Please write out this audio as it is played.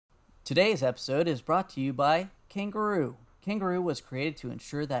Today's episode is brought to you by Kangaroo. Kangaroo was created to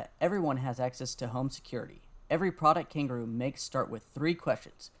ensure that everyone has access to home security. Every product Kangaroo makes start with 3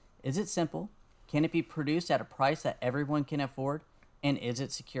 questions. Is it simple? Can it be produced at a price that everyone can afford? And is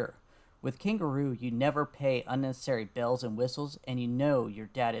it secure? With Kangaroo, you never pay unnecessary bells and whistles, and you know your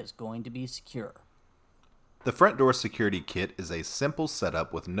data is going to be secure. The Front Door Security Kit is a simple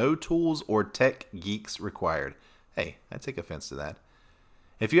setup with no tools or tech geeks required. Hey, I take offense to that.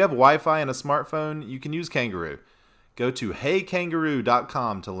 If you have Wi-Fi and a smartphone, you can use Kangaroo. Go to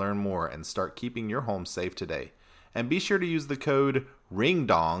heykangaroo.com to learn more and start keeping your home safe today. And be sure to use the code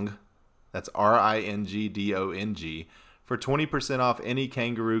RINGDONG, that's RINGDONG, for 20% off any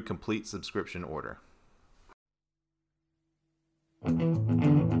Kangaroo complete subscription order.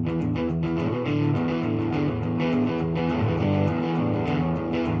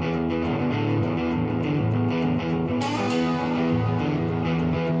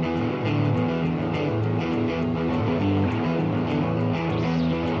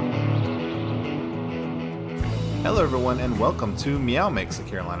 Hello, everyone, and welcome to Meow Mix, the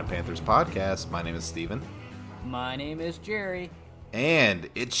Carolina Panthers podcast. My name is Steven. My name is Jerry. And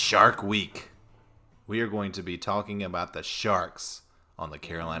it's Shark Week. We are going to be talking about the Sharks on the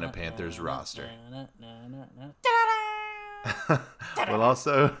Carolina Panthers roster. We'll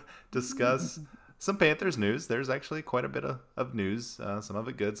also discuss some Panthers news. There's actually quite a bit of news. Some of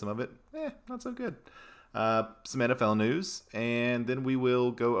it good, some of it not so good. Some NFL news, and then we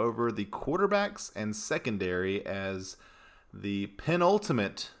will go over the quarterbacks and secondary as the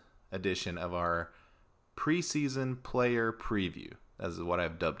penultimate edition of our preseason player preview. That is what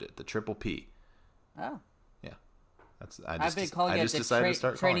I've dubbed it, the Triple P. Oh. Yeah. I've been calling it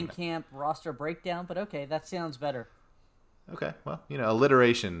the training camp roster breakdown, but okay, that sounds better. Okay, well,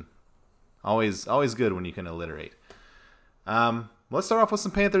 alliteration, always good when you can alliterate. Let's start off with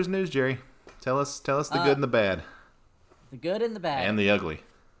some Panthers news, Jerry. Tell us the good and the bad. The good and the bad. And the ugly.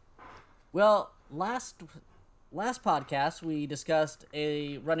 Well, last podcast we discussed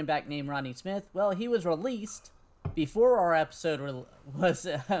a running back named Rodney Smith. Well, he was released before our episode was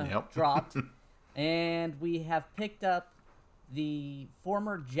dropped. And we have picked up the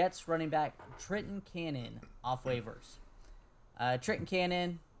former Jets running back Trenton Cannon off waivers. Trenton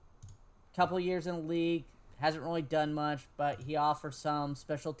Cannon, couple years in the league, hasn't really done much, but he offers some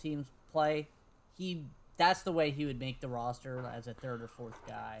special teams play. That's the way he would make the roster as a third or fourth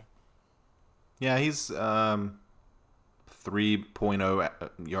guy. Yeah, he's 3.0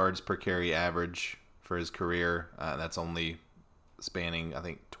 yards per carry average for his career. That's only spanning, I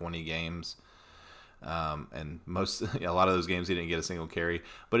think, 20 games. And a lot of those games he didn't get a single carry.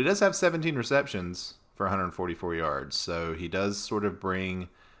 But he does have 17 receptions for 144 yards. So he does sort of bring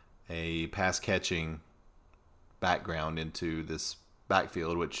a pass catching background into this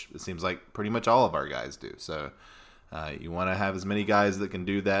backfield, which it seems like pretty much all of our guys do. So you want to have as many guys that can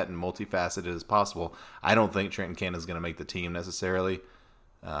do that and multifaceted as possible. I don't think Trenton Cannon is going to make the team necessarily,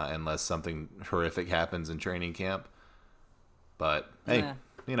 unless something horrific happens in training camp. But hey,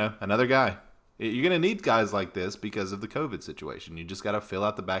 another guy. You're going to need guys like this because of the COVID situation. You just got to fill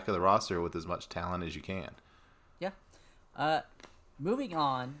out the back of the roster with as much talent as you can. Yeah. Moving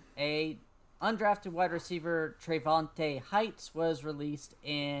on, a undrafted wide receiver Trevante Heights was released,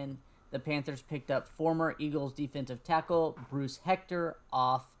 and the Panthers picked up former Eagles defensive tackle Bruce Hector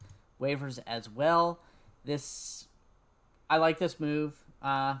off waivers as well. I like this move.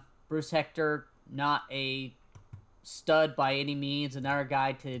 Bruce Hector, not a stud by any means, another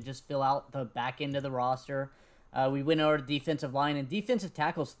guy to just fill out the back end of the roster. We went over to defensive line, and defensive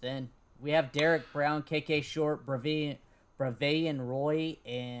tackle's thin. We have Derek Brown, KK Short, Brevean Roy,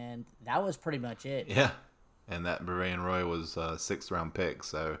 and that was pretty much it. Yeah, and that Brevean Roy was a 6th-round pick.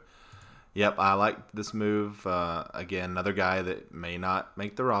 So, yep, I like this move. Again, another guy that may not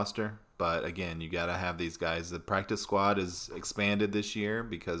make the roster, but again, you got to have these guys. The practice squad is expanded this year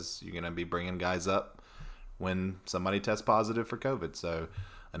because you're going to be bringing guys up when somebody tests positive for COVID. So,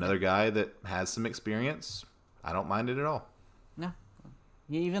 another guy that has some experience, I don't mind it at all. No,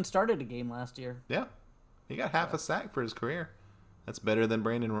 he even started a game last year. Yeah. He got half a sack for his career. That's better than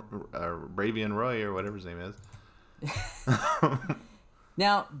Brevean Roy or whatever his name is.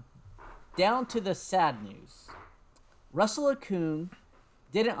 Now, down to the sad news. Russell Okung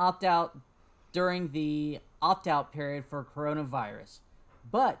didn't opt out during the opt-out period for coronavirus,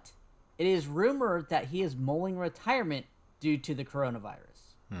 but it is rumored that he is mulling retirement due to the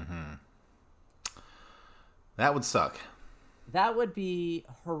coronavirus. Mm-hmm. That would suck. That would be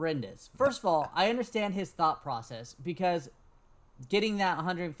horrendous. First of all, I understand his thought process because getting that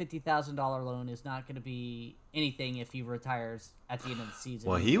 $150,000 loan is not going to be anything if he retires at the end of the season.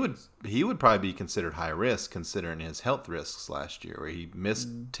 Well, he would probably be considered high risk considering his health risks last year, where he missed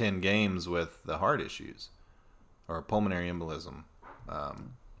 10 games with the heart issues or pulmonary embolism.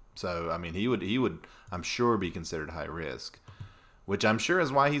 So I mean, he would I'm sure be considered high risk, which I'm sure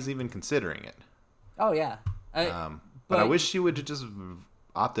is why he's even considering it. Oh yeah, but I wish he would have just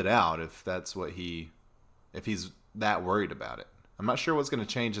opted out if he's that worried about it. I'm not sure what's going to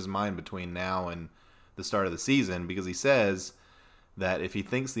change his mind between now and the start of the season, because he says that if he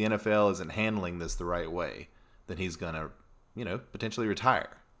thinks the NFL isn't handling this the right way, then he's going to, potentially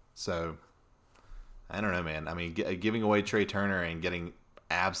retire. So I don't know, man. I mean, giving away Trey Turner and getting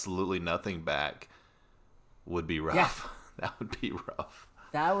absolutely nothing back would be rough. Yeah. That would be rough.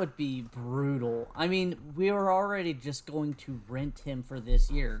 That would be brutal. I mean, we were already just going to rent him for this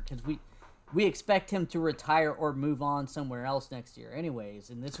year because we expect him to retire or move on somewhere else next year anyways.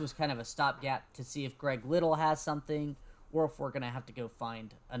 And this was kind of a stopgap to see if Greg Little has something or if we're going to have to go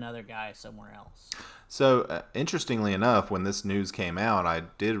find another guy somewhere else. So, interestingly enough, when this news came out, I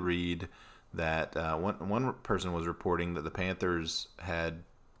did read that one person was reporting that the Panthers had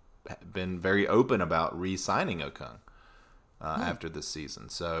been very open about re-signing Okung after this season.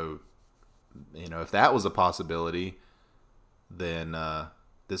 So, if that was a possibility, then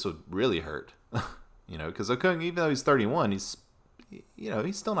this would really hurt. Because Okung, even though he's 31, he's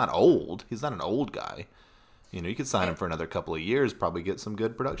still not old. He's not an old guy. You could sign him for another couple of years, probably get some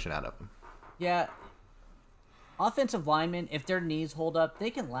good production out of him. Yeah. Offensive linemen, if their knees hold up, they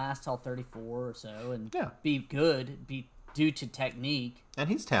can last till 34 or so and be good, be due to technique. And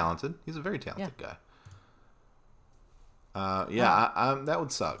he's talented. He's a very talented guy. That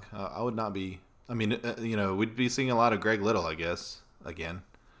would suck. I would not be. I mean, we'd be seeing a lot of Greg Little, I guess, again.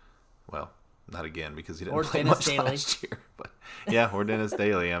 Well, not again because he didn't play much last year. But yeah, or Dennis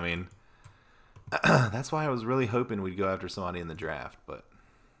Daly. I mean, that's why I was really hoping we'd go after somebody in the draft, but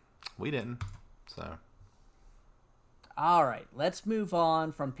we didn't. So. All right, let's move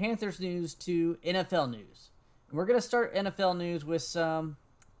on from Panthers news to NFL news. We're going to start NFL news with some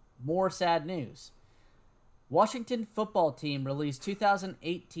more sad news. Washington football team released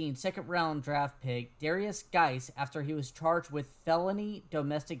 2018 second-round draft pick Darius Geis after he was charged with felony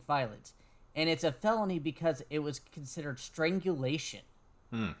domestic violence. And it's a felony because it was considered strangulation.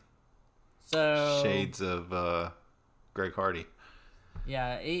 So shades of Greg Hardy.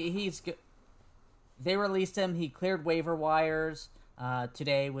 Yeah, they released him. He cleared waiver wires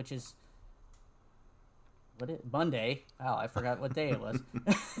today, which is Monday. Wow, I forgot what day it was.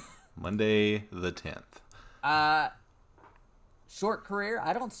 Monday the 10th. Short career.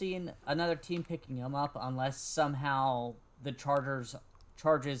 I don't see another team picking him up unless somehow the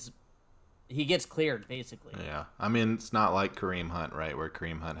charges he gets cleared, basically. Yeah. I mean, it's not like Kareem Hunt, right, where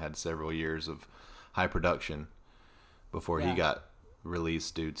Kareem Hunt had several years of high production before he got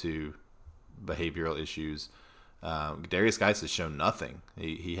released due to behavioral issues. Darius Geis has shown nothing.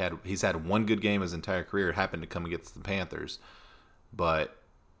 He's had one good game his entire career. It happened to come against the Panthers, but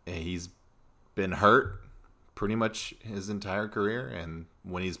he's been hurt pretty much his entire career. And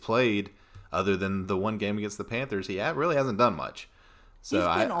when he's played, other than the one game against the Panthers, he really hasn't done much. So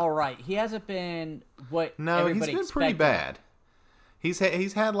he's been all right. He hasn't been what everybody he's been expected. Pretty bad.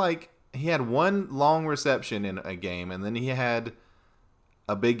 He had one long reception in a game, and then he had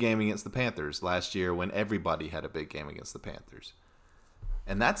a big game against the Panthers last year when everybody had a big game against the Panthers.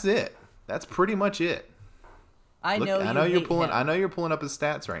 And that's it. That's pretty much it. I know you're pulling up his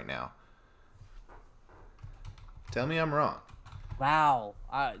stats right now. Tell me I'm wrong. Wow.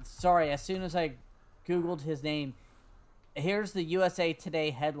 Sorry, as soon as I Googled his name, here's the USA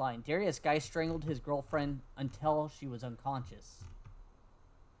Today headline. Darius Geis strangled his girlfriend until she was unconscious.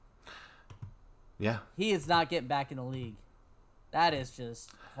 Yeah. He is not getting back in the league. That is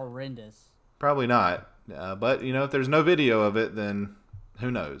just horrendous. Probably not. But, if there's no video of it, then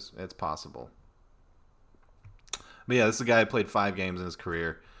who knows? It's possible. But yeah, this is a guy who played 5 games in his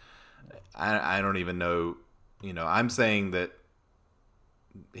career. I don't even know. I'm saying that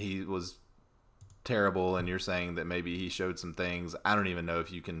he was terrible, and you're saying that maybe he showed some things. I don't even know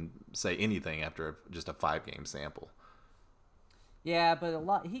if you can say anything after just a 5-game sample. Yeah,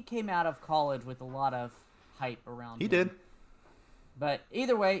 but he came out of college with a lot of hype around him. He did. But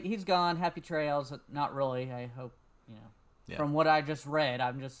either way, he's gone. Happy trails. Not really. I hope, Yeah. From what I just read,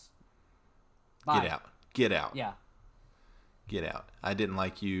 I'm just... Bye. Get out. Get out. Yeah. Get out. I didn't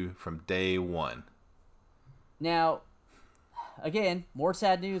like you from day one. Now, again, more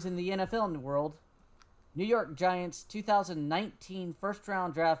sad news in the NFL world. New York Giants 2019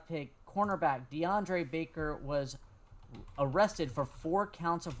 first-round draft pick cornerback DeAndre Baker was arrested for 4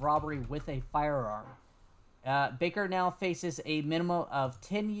 counts of robbery with a firearm. Baker now faces a minimum of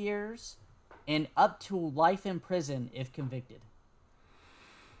 10 years and up to life in prison if convicted.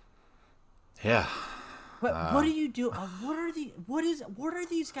 Yeah. What do you do? What are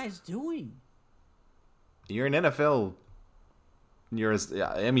these guys doing? You're an NFL. You're an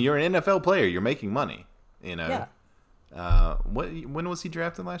NFL player. You're making money. You know. Yeah. When was he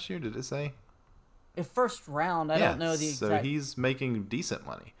drafted last year? Did it say? The first round. I don't know the exact. So he's making decent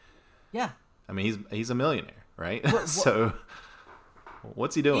money. Yeah. I mean, he's a millionaire, right? So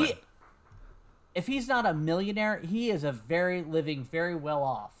what's he doing? If he's not a millionaire, he is living very well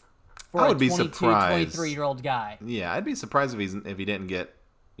off. For I would be 22, surprised. 23-year-old guy. Yeah, I'd be surprised if he didn't get,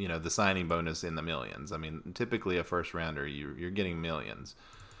 the signing bonus in the millions. I mean, typically a first rounder, you're getting millions.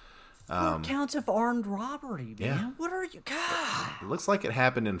 4 counts of armed robbery, man. Yeah. What are you? God. It looks like it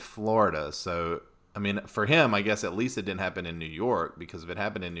happened in Florida. So, I mean, for him, I guess at least it didn't happen in New York, because if it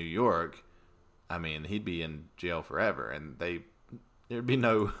happened in New York, I mean, he'd be in jail forever, and there'd be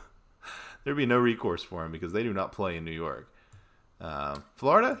no recourse for him because they do not play in New York.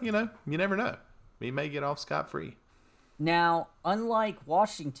 Florida, you never know. He may get off scot-free. Now, unlike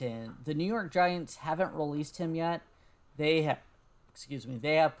Washington, the New York Giants haven't released him yet. They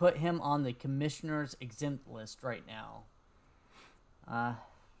have put him on the commissioner's exempt list right now.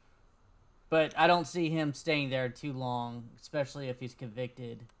 But I don't see him staying there too long, especially if he's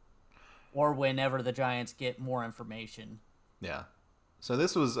convicted or whenever the Giants get more information. Yeah. So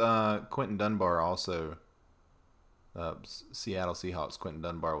this was Quentin Dunbar also. Seattle Seahawks Quentin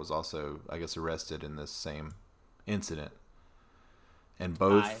Dunbar was also, I guess, arrested in this same incident. And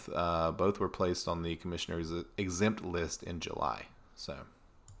both were placed on the commissioner's exempt list in July. So,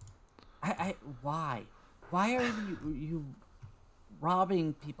 why are you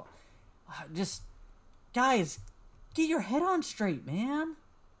robbing people? Just, guys, get your head on straight, man.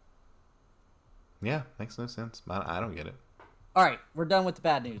 Yeah, makes no sense. I don't get it. All right, we're done with the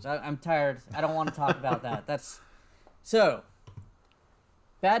bad news. I'm tired. I don't want to talk about that. So,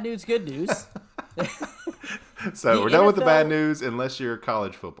 bad news, good news. So we're done with the bad news unless you're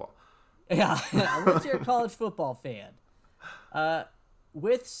college football. Yeah, unless you're a college football fan.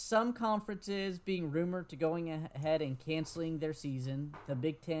 With some conferences being rumored to going ahead and canceling their season, the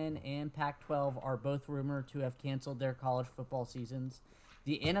Big Ten and Pac-12 are both rumored to have canceled their college football seasons.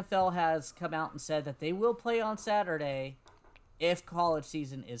 The NFL has come out and said that they will play on Saturday if college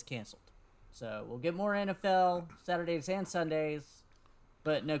season is canceled. So we'll get more NFL Saturdays and Sundays,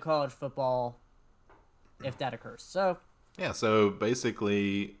 but no college football if that occurs. So yeah, so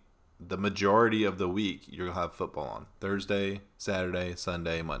basically the majority of the week you'll have football on Thursday, Saturday,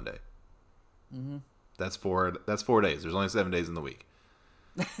 Sunday, Monday. Mm-hmm. That's 4 days. There's only 7 days in the week.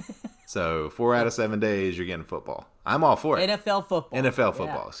 So 4 out of 7 days you're getting football. I'm all for it. NFL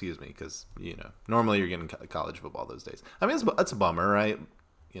football, excuse me, because normally you're getting college football those days. I mean, it's a bummer, right?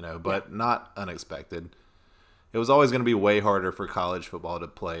 But not unexpected. It was always going to be way harder for college football to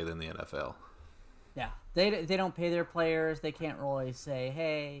play than the NFL. Yeah, they don't pay their players. They can't really say,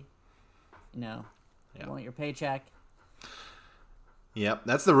 hey, you want your paycheck. Yep,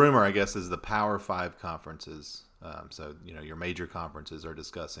 that's the rumor, I guess, is the Power 5 conferences. So, your major conferences are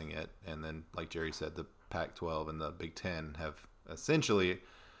discussing it. And then, like Jerry said, the Pac-12 and the Big Ten have essentially,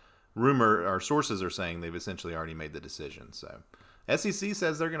 our sources are saying they've essentially already made the decision. So, SEC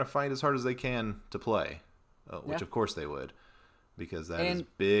says they're going to fight as hard as they can to play, which of course they would, because that is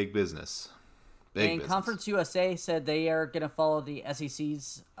big business. Big business. Conference USA said they are going to follow the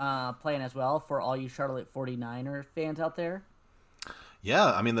SEC's plan as well for all you Charlotte 49er fans out there.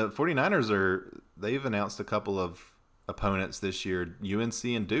 Yeah, I mean, the 49ers they've announced a couple of opponents this year, UNC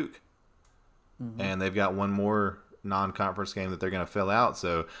and Duke. Mm-hmm. And they've got one more non-conference game that they're going to fill out.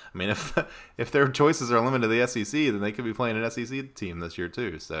 So, I mean, if their choices are limited to the SEC, then they could be playing an SEC team this year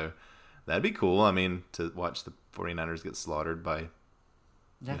too. So, that'd be cool. I mean, to watch the 49ers get slaughtered by,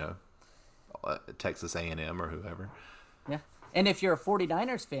 Texas A&M or whoever. Yeah. And if you're a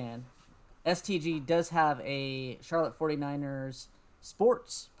 49ers fan, STG does have a Charlotte 49ers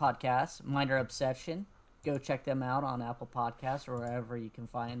sports podcast, Minor Obsession. Go check them out on Apple Podcasts or wherever you can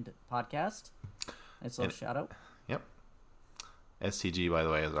find podcasts. Nice little shout out. Yep. STG, by the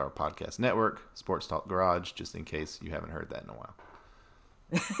way, is our podcast network, Sports Talk Garage, just in case you haven't heard that in a while.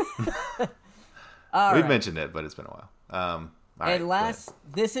 We've mentioned it, but it's been a while.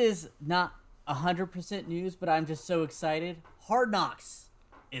 This is not 100% news, but I'm just so excited. Hard Knocks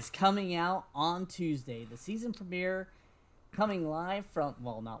is coming out on Tuesday. The season premiere coming live from,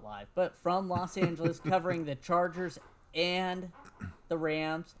 well, not live, but from Los Angeles, covering the Chargers and the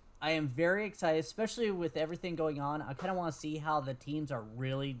Rams. I am very excited, especially with everything going on. I kind of want to see how the teams are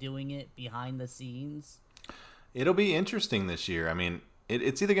really doing it behind the scenes. It'll be interesting this year. I mean,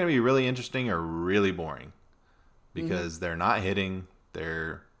 it's either going to be really interesting or really boring because they're not hitting,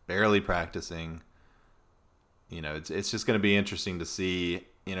 they're barely practicing. You know, it's just going to be interesting to see.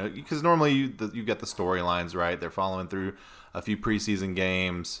 You know, because normally you got the storylines, right? They're following through a few preseason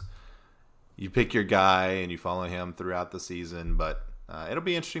games. You pick your guy and you follow him throughout the season, but it'll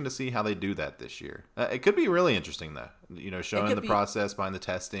be interesting to see how they do that this year. It could be really interesting, though. You know, showing the process behind the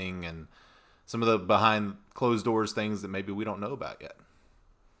testing and some of the behind closed doors things that maybe we don't know about yet.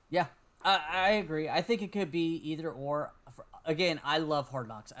 Yeah, I agree. I think it could be either or. Again, I love Hard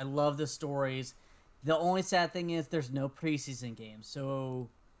Knocks. I love the stories. The only sad thing is there's no preseason games. So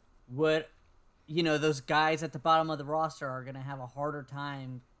those guys at the bottom of the roster are going to have a harder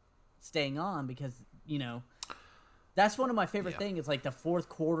time staying on because, that's one of my favorite things. It's like the fourth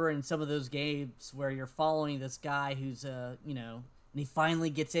quarter in some of those games where you're following this guy who's, and he finally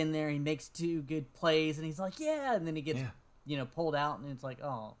gets in there. He makes 2 good plays and he's like, yeah. And then he gets, pulled out and it's like,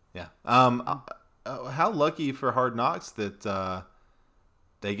 oh. Yeah. How lucky for Hard Knocks that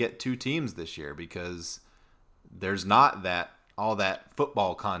they get 2 teams this year because there's not all that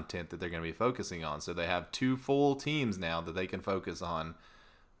football content that they're going to be focusing on. So they have 2 full teams now that they can focus on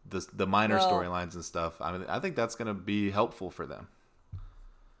the minor storylines and stuff. I mean, I think that's going to be helpful for them.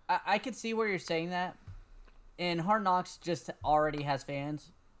 I could see where you're saying that. And Hard Knocks just already has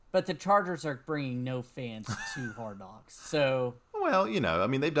fans, but the Chargers are bringing no fans to Hard Knocks. So, well, I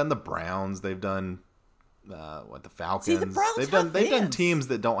mean, they've done the Browns, they've done the Falcons. See, the Browns they've done teams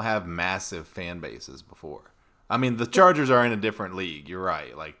that don't have massive fan bases before. I mean, the Chargers are in a different league. You're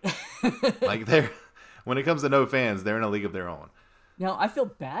right. Like they're when it comes to no fans, they're in a league of their own. Now, I feel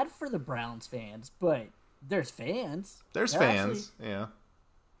bad for the Browns fans, but there's fans. There's fans, yeah.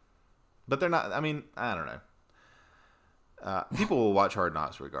 But they're not. I mean, I don't know. People will watch Hard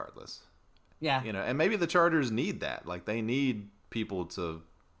Knocks regardless. Yeah. And maybe the Chargers need that. Like they need people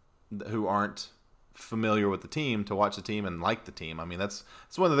who aren't familiar with the team to watch the team and like the team. I mean, that's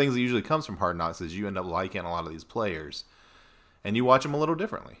one of the things that usually comes from Hard Knocks is you end up liking a lot of these players, and you watch them a little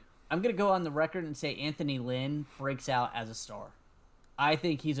differently. I'm gonna go on the record and say Anthony Lynn breaks out as a star. I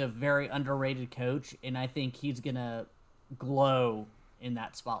think he's a very underrated coach, and I think he's gonna glow in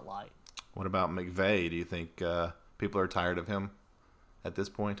that spotlight. What about McVay? Do you think people are tired of him at this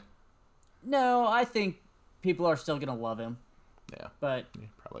point? No, I think people are still gonna love him. Yeah, but you're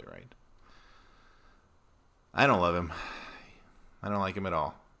probably right. I don't love him. I don't like him at all.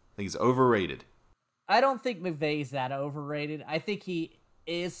 I think he's overrated. I don't think McVay's that overrated. I think he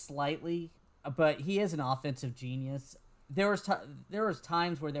is slightly, but he is an offensive genius. There was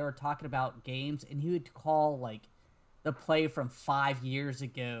times where they were talking about games, and he would call like the play from 5 years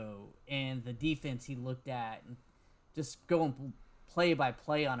ago and the defense he looked at, and just going play by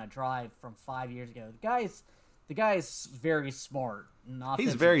play on a drive from 5 years ago. The guy's very smart.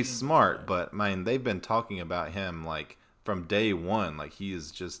 He's very smart, but I mean, they've been talking about him like from day one. Like he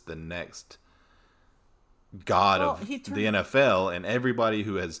is just the next god of the NFL, and everybody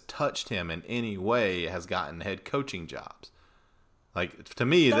who has touched him in any way has gotten head coaching jobs. Like to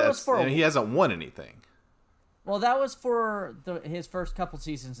me, he hasn't won anything. Well, that was for his first couple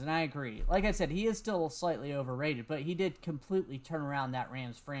seasons, and I agree. Like I said, he is still slightly overrated, but he did completely turn around that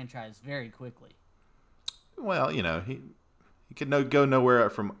Rams franchise very quickly. Well, he could go nowhere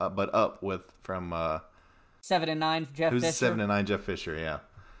but up from 7-9 Jeff Fisher. Who's 7-9 Jeff Fisher? Yeah.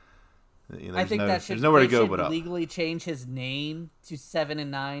 I think there's nowhere to go but up. Legally change his name to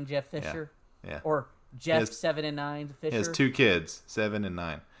 7-9 Jeff Fisher. Yeah. Or Jeff 7-9 Fisher. He has 2 kids, 7 and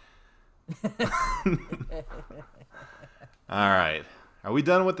 9. All right. Are we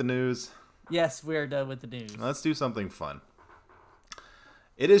done with the news? Yes, we are done with the news. Let's do something fun.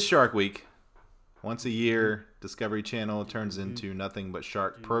 It is Shark Week. Once a year, Discovery Channel turns into nothing but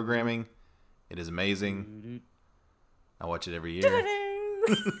shark programming. It is amazing. I watch it every year.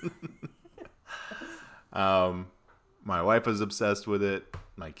 My wife is obsessed with it.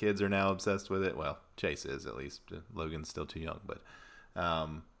 My kids are now obsessed with it. Well, Chase is, at least. Logan's still too young. But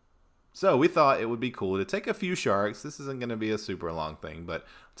so we thought it would be cool to take a few sharks. This isn't going to be a super long thing, but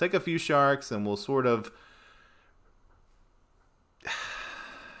take a few sharks and we'll sort of...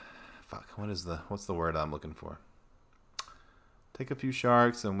 What's the word I'm looking for? Take a few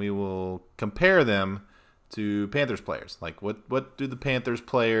sharks and we will compare them to Panthers players. Like what do the Panthers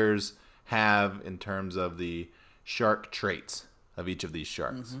players have in terms of the shark traits of each of these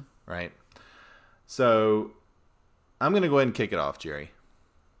sharks, right? So I'm going to go ahead and kick it off, Jerry.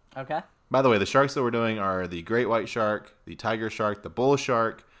 Okay. By the way, the sharks that we're doing are the great white shark, the tiger shark, the bull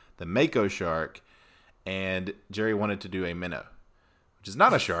shark, the mako shark, and Jerry wanted to do a minnow, which is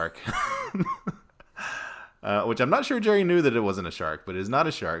not a shark. Which I'm not sure Jerry knew that it wasn't a shark, but it is not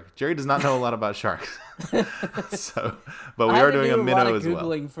a shark. Jerry does not know a lot about sharks. But we are doing a minnow as well. I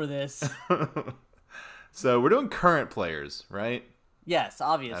Googling for this. So we're doing current players, right? Yes,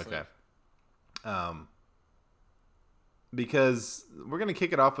 obviously. Okay. Because we're going to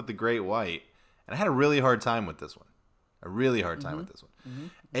kick it off with the great white. And I had a really hard time with this one.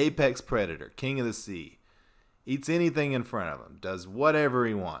 Apex predator, king of the sea. Eats anything in front of him. Does whatever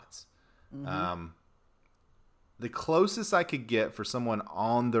he wants. The closest I could get for someone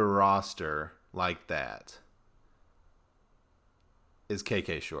on the roster like that is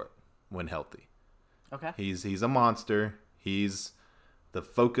KK Short when healthy. Okay. He's a monster. He's the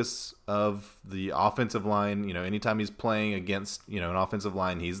focus of the offensive line. You know, anytime he's playing against, an offensive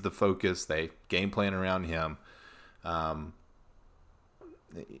line, he's the focus. They game plan around him. I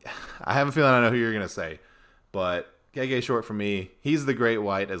have a feeling I know who you're going to say, but KK Short for me, he's the great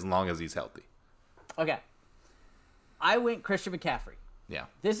white as long as he's healthy. Okay. I went Christian McCaffrey. Yeah.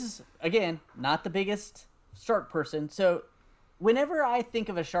 This is, again, not the biggest shark person. So whenever I think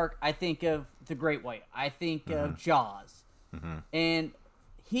of a shark, I think of the great white. I think of Jaws. And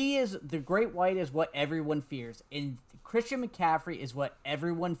the great white is what everyone fears. And Christian McCaffrey is what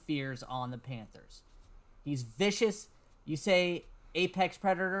everyone fears on the Panthers. He's vicious. You say apex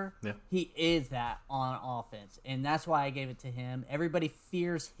predator. Yeah. He is that on offense. And that's why I gave it to him. Everybody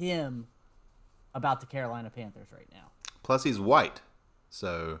fears him about the Carolina Panthers right now. Plus, he's white,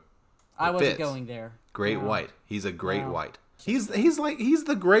 so I wasn't fits. going there. Great white. He's a great white. He's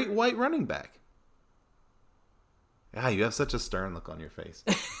the great white running back. Ah, you have such a stern look on your face.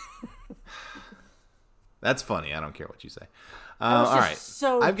 That's funny. I don't care what you say. All right,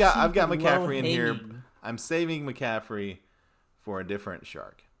 so I've got McCaffrey in low-hanging. here. I'm saving McCaffrey for a different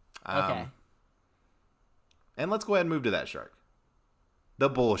shark. Okay. And let's go ahead and move to that shark. The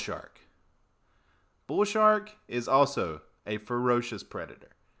bull shark. Bull shark is also a ferocious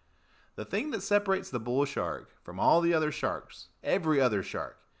predator. The thing that separates the bull shark from all the other sharks, every other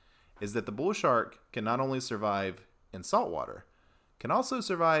shark, is that the bull shark can not only survive in saltwater, can also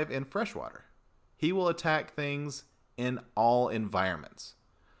survive in freshwater. He will attack things in all environments.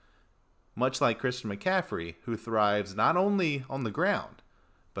 Much like Christian McCaffrey, who thrives not only on the ground,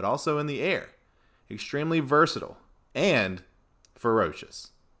 but also in the air. Extremely versatile and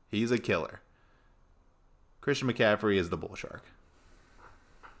ferocious. He's a killer. Christian McCaffrey is the bull shark.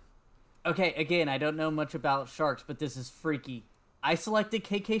 Okay, again, I don't know much about sharks, but this is freaky. I selected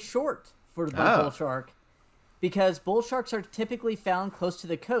KK Short for the bull shark because bull sharks are typically found close to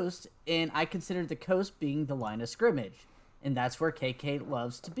the coast, and I consider the coast being the line of scrimmage, and that's where KK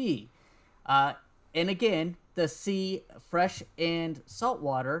loves to be. And again, the sea, fresh and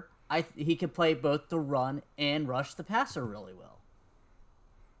saltwater, he can play both the run and rush the passer really well.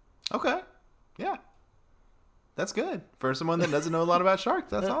 Okay, yeah. That's good. For someone that doesn't know a lot about sharks,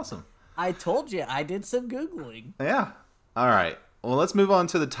 that's awesome. I told you, I did some Googling. Yeah. All right. Well, let's move on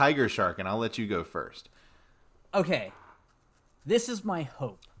to the tiger shark, and I'll let you go first. Okay. This is my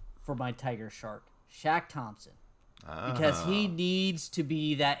hope for my tiger shark, Shaq Thompson. Because he needs to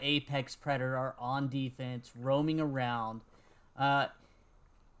be that apex predator on defense, roaming around.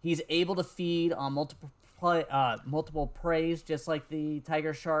 He's able to feed on multiple preys, just like the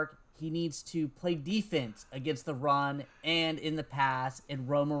tiger shark. He needs to play defense against the run and in the pass and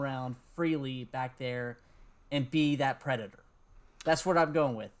roam around freely back there and be that predator. That's what I'm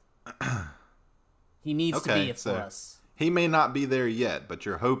going with. He needs to be it for us. He may not be there yet, but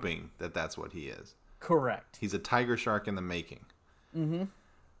you're hoping that that's what he is. Correct. He's a tiger shark in the making.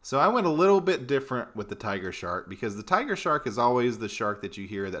 So I went a little bit different with the tiger shark because the tiger shark is always the shark that you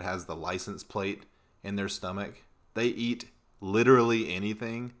hear that has the license plate in their stomach. They eat literally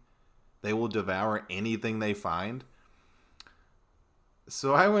anything. They will devour anything they find.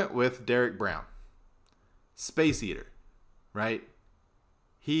 So I went with Derek Brown. Space Eater, right?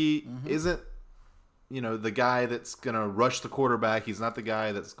 He isn't, the guy that's going to rush the quarterback. He's not the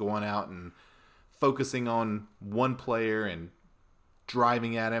guy that's going out and focusing on one player and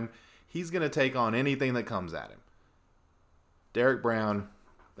driving at him. He's going to take on anything that comes at him. Derek Brown,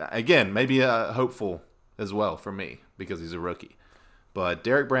 again, maybe hopeful as well for me because he's a rookie. But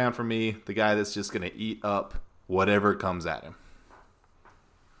Derek Brown, for me, the guy that's just going to eat up whatever comes at him.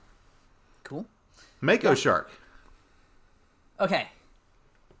 Cool. Mako Shark. Okay.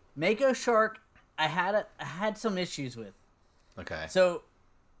 Mako Shark, I had some issues with. Okay. So,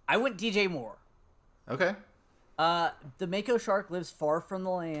 I went DJ Moore. Okay. The Mako shark lives far from the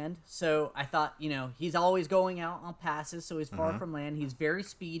land, so I thought, he's always going out on passes, so he's far from land. He's very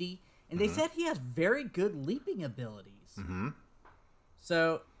speedy, and they said he has very good leaping abilities.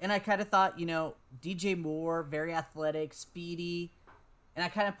 So, and I kind of thought, DJ Moore, very athletic, speedy, and I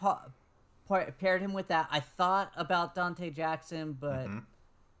kind of paired him with that. I thought about Dante Jackson, but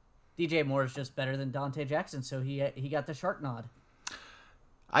DJ Moore is just better than Dante Jackson, so he got the shark nod.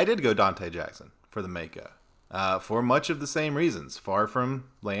 I did go Dante Jackson for the Mako. For much of the same reasons. Far from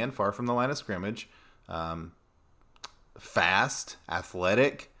land, far from the line of scrimmage. Fast,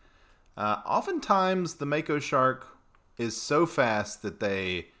 athletic. Oftentimes, the Mako shark is so fast that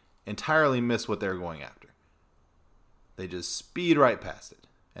they entirely miss what they're going after. They just speed right past it.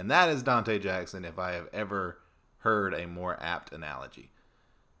 And that is Dante Jackson, if I have ever heard a more apt analogy.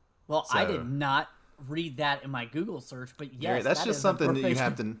 Well, I did not read that in my Google search, but yes, Gary, that's just something that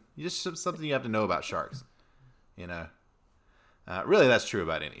something you have to know about sharks. Really, that's true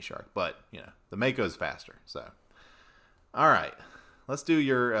about any shark, but the Mako is faster. So, all right, let's do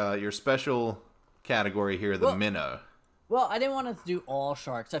your special category here, the minnow. Well, I didn't want to do all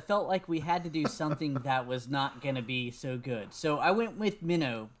sharks. I felt like we had to do something that was not going to be so good. So I went with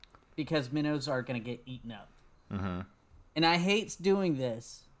minnow because minnows are going to get eaten up. And I hate doing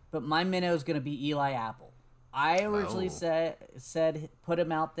this, but my minnow is going to be Eli Apple. I originally said put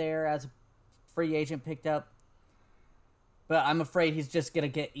him out there as a free agent picked up. But I'm afraid he's just going to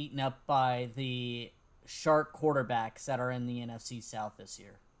get eaten up by the shark quarterbacks that are in the NFC South this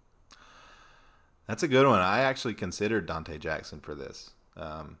year. That's a good one. I actually considered Dante Jackson for this.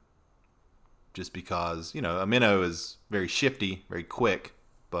 Just because, a minnow is very shifty, very quick,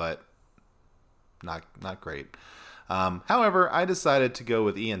 but not great. However, I decided to go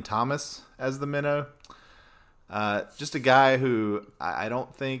with Ian Thomas as the minnow. Just a guy who I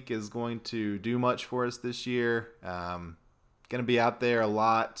don't think is going to do much for us this year. Going to be out there a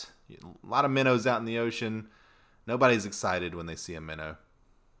lot of minnows out in the ocean. Nobody's excited when they see a minnow.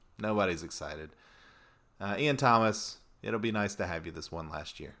 Nobody's excited. Ian Thomas, it'll be nice to have you this one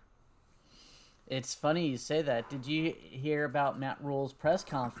last year. It's funny you say that. Did you hear about Matt Rule's press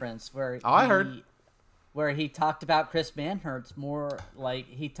conference I heard. Where he talked about Chris Manhertz more like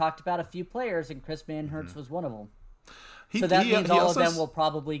he talked about a few players and Chris Manhertz was one of them. So that means all of them will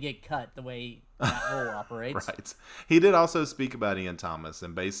probably get cut the way Matt Rule operates. Right. He did also speak about Ian Thomas,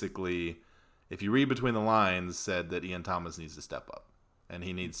 and basically, if you read between the lines, said that Ian Thomas needs to step up. And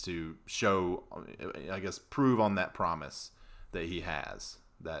he needs to show, I guess, prove on that promise that he has.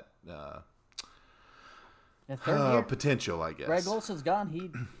 That potential, I guess. Greg Olson's gone.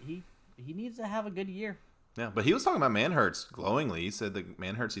 He needs to have a good year. Yeah, but he was talking about Manhertz glowingly. He said that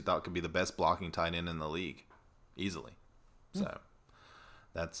Manhertz he thought could be the best blocking tight end in the league. Easily. So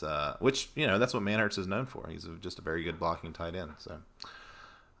that's which that's what Manhertz is known for. He's just a very good blocking tight end. So,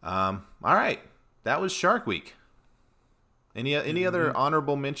 all right, that was Shark Week. Any other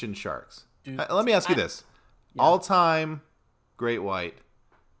honorable mention sharks? Let me ask you this: all time great white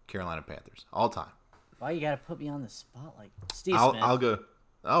Carolina Panthers, all time. Why you gotta put me on the spot like Steve Smith? I'll go.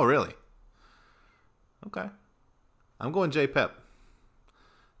 Oh, really? Okay, I'm going J. Pep,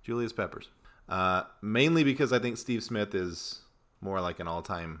 Julius Peppers. Mainly because I think Steve Smith is more like an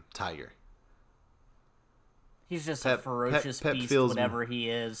all-time Tiger. He's just a ferocious beast, whatever he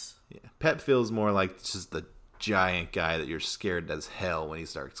is. Yeah, Pep feels more like just the giant guy that you're scared as hell when he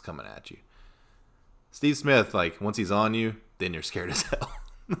starts coming at you. Steve Smith, like, once he's on you, then you're scared as hell.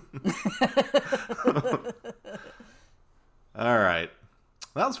 All right.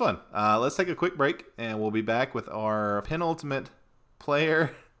 That was fun. Let's take a quick break, and we'll be back with our penultimate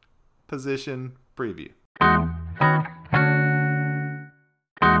player position preview.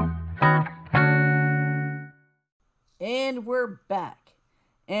 And we're back.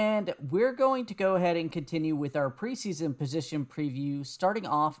 And we're going to go ahead and continue with our preseason position preview, starting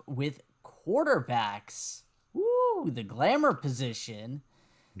off with quarterbacks. Woo, the glamour position.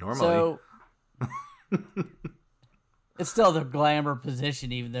 Normally. So, it's still the glamour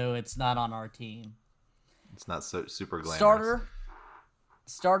position, even though it's not on our team. It's not so super glamorous.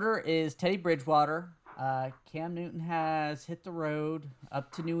 Starter is Teddy Bridgewater. Cam Newton has hit the road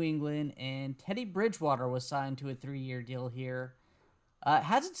up to New England, and Teddy Bridgewater was signed to a 3-year deal here.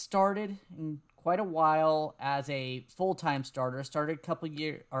 Hasn't started in quite a while as a full-time starter. Started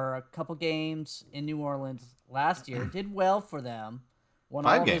a couple games in New Orleans last year. Did well for them. Won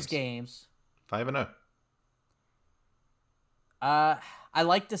all of his games. 5-0. I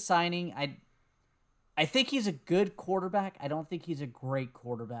like the signing. I think he's a good quarterback. I don't think he's a great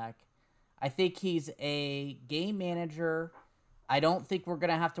quarterback. I think he's a game manager. I don't think we're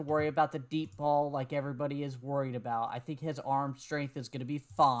going to have to worry about the deep ball like everybody is worried about. I think his arm strength is going to be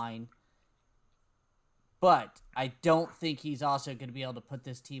fine. But I don't think he's also going to be able to put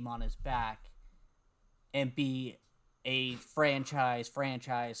this team on his back and be a franchise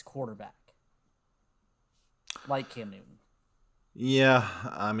quarterback like Cam Newton. Yeah,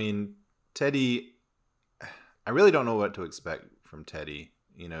 I mean, Teddy, I really don't know what to expect from Teddy.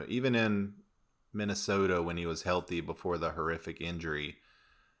 You know, even in Minnesota when he was healthy before the horrific injury,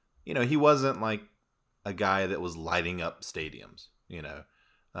 you know, he wasn't like a guy that was lighting up stadiums. You know,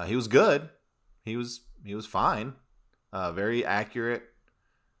 he was good. He was fine. Very accurate.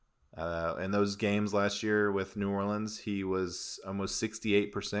 In those games last year with New Orleans, he was almost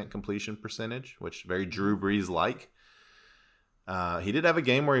 68% completion percentage, which very Drew Brees like. He did have a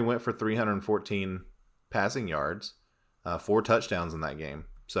game where he went for 314 passing yards, 4 touchdowns in that game.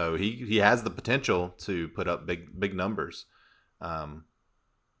 So he has the potential to put up big numbers.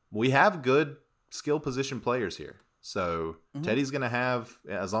 We have good skill position players here. So Teddy's going to have,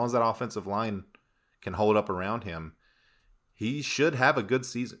 as long as that offensive line can hold up around him, he should have a good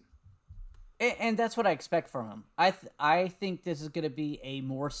season. And that's what I expect from him. I think this is going to be a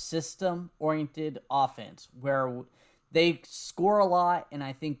more system-oriented offense where they score a lot, and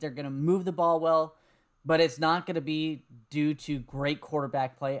I think they're going to move the ball well, but it's not going to be due to great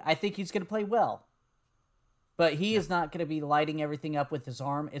quarterback play. I think he's going to play well, but he is not going to be lighting everything up with his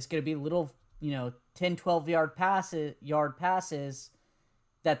arm. It's going to be little, 10, 12-yard passes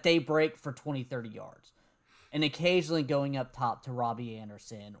that they break for 20, 30 yards. And occasionally going up top to Robbie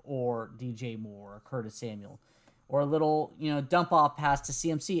Anderson or DJ Moore or Curtis Samuel. Or a little, dump-off pass to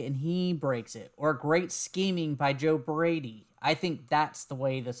CMC, and he breaks it. Or great scheming by Joe Brady. I think that's the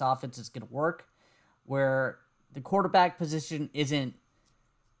way this offense is going to work, where the quarterback position isn't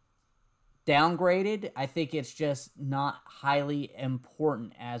downgraded. I think it's just not highly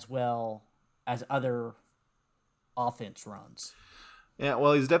important as well as other offense runs. Yeah,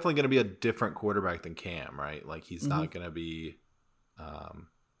 well, he's definitely going to be a different quarterback than Cam, right? Like, he's not going to be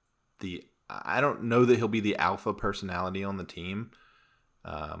I don't know that he'll be the alpha personality on the team,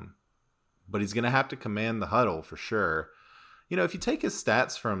 but he's going to have to command the huddle for sure. If you take his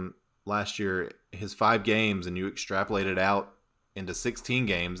stats from last year, his 5 games, and you extrapolate it out into 16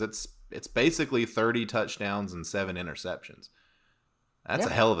 games, it's basically 30 touchdowns and 7 interceptions. That's a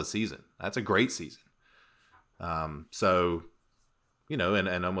hell of a season. That's a great season. And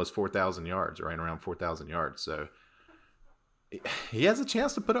almost 4,000 yards, right around 4,000 yards. So he has a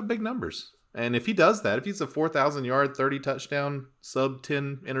chance to put up big numbers. And if he does that, if he's a 4,000 yard, 30 touchdown, sub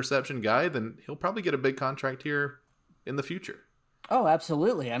 10 interception guy, then he'll probably get a big contract here in the future. Oh,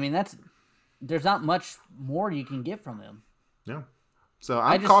 absolutely. I mean, there's not much more you can get from him. Yeah. So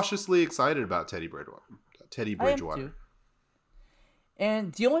I'm cautiously excited about Teddy Bridgewater. I am too.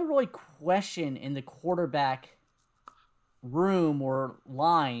 And the only really question in the quarterback room or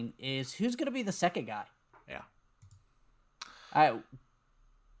line is who's going to be the second guy. Yeah.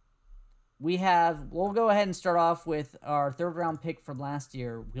 We'll go ahead and start off with our 3rd round pick from last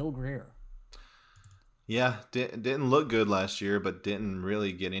year, Will Grier. Yeah, didn't look good last year, but didn't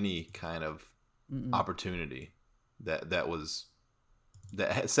really get any kind of opportunity that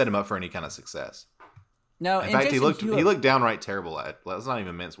set him up for any kind of success. No, in fact, he looked downright terrible. Let's not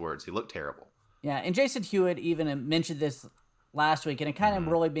even mince words. He looked terrible. Yeah, and Jason Hewitt even mentioned this last week, and it kind of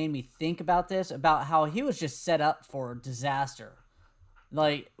really made me think about this, about how he was just set up for disaster.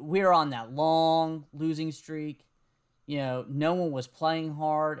 Like, we were on that long losing streak. No one was playing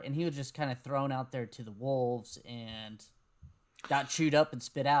hard, and he was just kind of thrown out there to the wolves and got chewed up and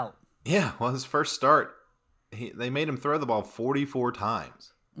spit out. Yeah, well, his first start, they made him throw the ball 44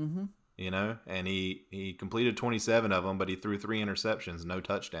 times. Mm-hmm. And he completed 27 of them, but he threw 3 interceptions, no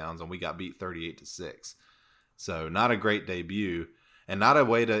touchdowns, and we got beat 38-6. So not a great debut, and not a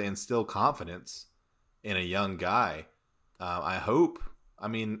way to instill confidence in a young guy. I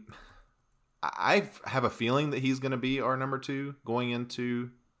have a feeling that he's going to be our number 2 going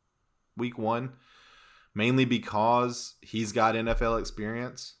into week 1, mainly because he's got NFL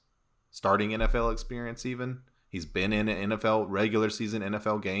experience, starting NFL experience even. He's been in NFL regular season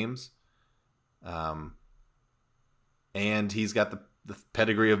NFL games. And he's got the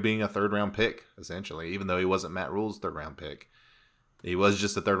pedigree of being a 3rd round pick, essentially, even though he wasn't Matt Rule's 3rd round pick. He was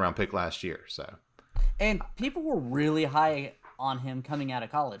just a 3rd round pick last year. So, and people were really high on him coming out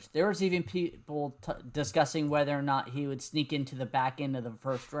of college. There was even people discussing whether or not he would sneak into the back end of the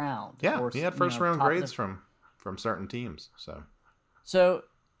 1st round. Yeah, he had 1st round grades from certain teams. So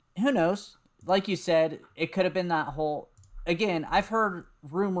who knows? Like you said, it could have been that whole. Again, I've heard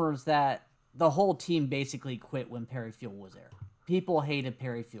rumors that the whole team basically quit when Perry Fuel was there. people hated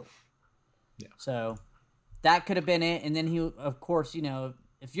Perry Fuel. Yeah. So that could have been it. And then he, of course,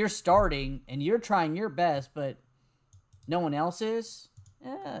 if you're starting and you're trying your best, but no one else is,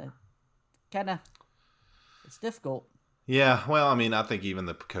 it's difficult. Yeah, well, I mean, I think even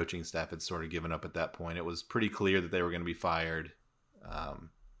the coaching staff had sort of given up at that point. It was pretty clear that they were going to be fired.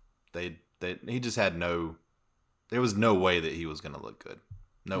 He just had there was no way that he was going to look good.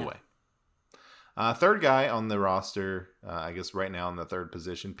 No way. Third guy on the roster, I guess right now in the third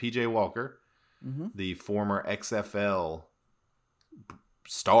position, PJ Walker, the former XFL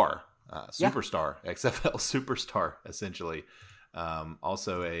star, superstar, XFL superstar, essentially.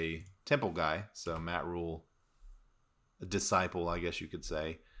 Also a Temple guy, so Matt Rule, a disciple, I guess you could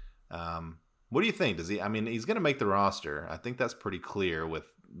say. What do you think? He's going to make the roster. I think that's pretty clear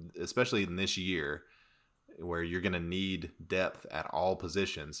especially in this year where you're going to need depth at all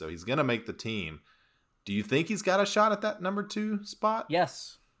positions. So he's going to make the team. Do you think he's got a shot at that number 2 spot?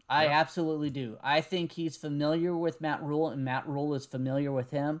 Yes, I absolutely do. I think he's familiar with Matt Rule, and Matt Rule is familiar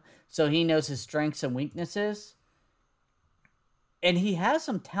with him. So he knows his strengths and weaknesses. And he has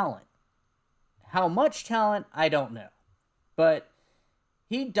some talent. How much talent, I don't know. But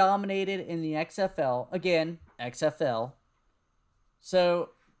he dominated in the XFL. Again, XFL. So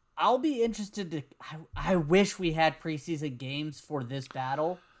I'll be interested to... I wish we had preseason games for this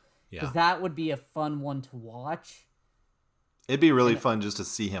battle. Because that would be a fun one to watch. It'd be really fun just to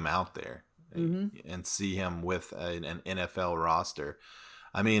see him out there. And see him with an NFL roster.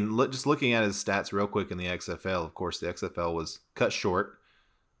 I mean, just looking at his stats real quick in the XFL, of course, the XFL was cut short.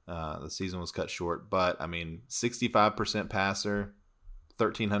 The season was cut short. But, 65% passer,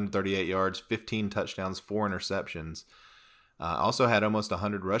 1,338 yards, 15 touchdowns, 4 interceptions. Also had almost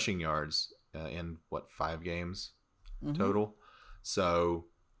 100 rushing yards in, 5 games total? So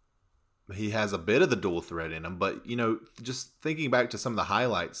he has a bit of the dual threat in him. But, just thinking back to some of the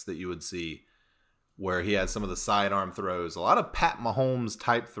highlights that you would see where he had some of the sidearm throws, a lot of Pat Mahomes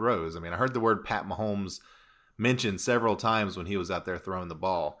type throws. I heard the word Pat Mahomes mentioned several times when he was out there throwing the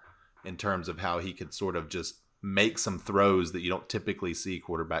ball in terms of how he could sort of just make some throws that you don't typically see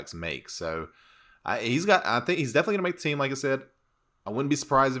quarterbacks make. So I think he's definitely going to make the team. Like I said, I wouldn't be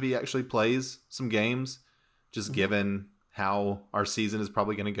surprised if he actually plays some games, just given how our season is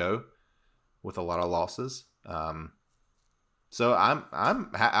probably going to go with a lot of losses. So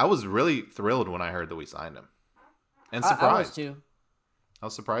I was really thrilled when I heard that we signed him, and surprised. I was too. I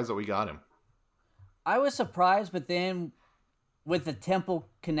was surprised that we got him. I was surprised, but then with the Temple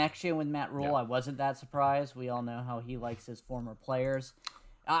connection with Matt Rule, I wasn't that surprised. We all know how he likes his former players.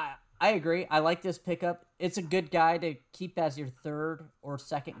 I agree. I like this pickup. It's a good guy to keep as your third or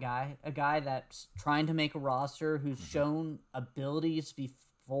second guy, a guy that's trying to make a roster, who's shown abilities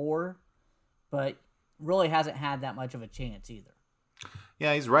before, but really hasn't had that much of a chance either.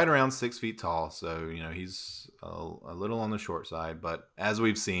 Yeah, he's right around 6 feet tall, so he's a little on the short side. But as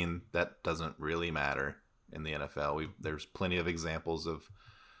we've seen, that doesn't really matter in the NFL. There's plenty of examples of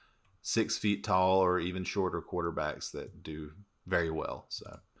 6 feet tall or even shorter quarterbacks that do very well.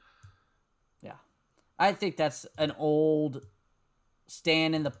 So, yeah, I think that's an old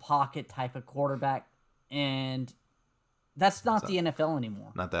stand in the pocket type of quarterback, and that's not the NFL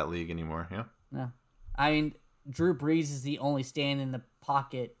anymore. Not that league anymore. Yeah. No, Drew Brees is the only stand in the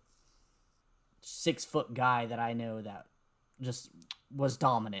pocket 6 foot guy that I know that just was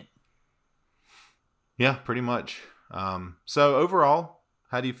dominant. Yeah, pretty much. So overall,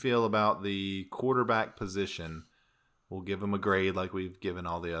 how do you feel about the quarterback position? We'll give him a grade like we've given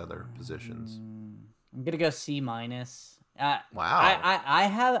all the other positions. I'm gonna go C-. Wow.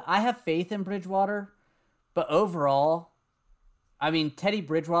 I have faith in Bridgewater, but overall, Teddy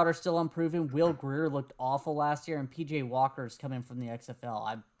Bridgewater's still unproven. Will Grier looked awful last year, and PJ Walker's coming from the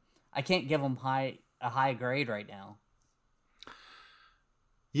XFL. I can't give him a high grade right now.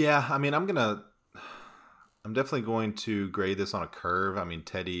 Yeah, I'm definitely going to grade this on a curve.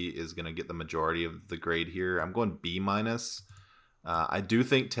 Teddy is going to get the majority of the grade here. I'm going B-. I do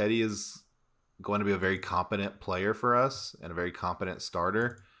think Teddy is going to be a very competent player for us and a very competent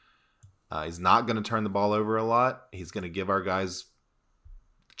starter. He's not going to turn the ball over a lot. He's going to give our guys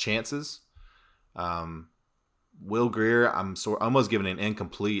chances. Will Grier, I'm almost giving an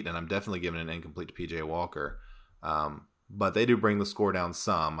incomplete, and I'm definitely giving an incomplete to PJ Walker. But they do bring the score down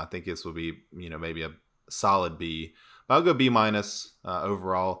some. I think this will be, maybe a solid B. But I'll go B-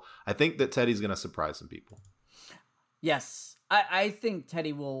 overall. I think that Teddy's going to surprise some people. Yes. I think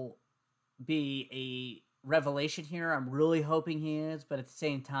Teddy will be a revelation here. I'm really hoping he is, but at the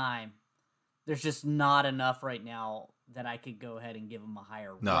same time, there's just not enough right now that I could go ahead and give him a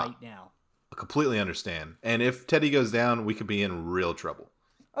higher right now. completely understand. And if Teddy goes down, we could be in real trouble.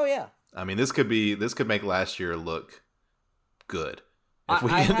 Oh yeah. I mean, this could make last year look good.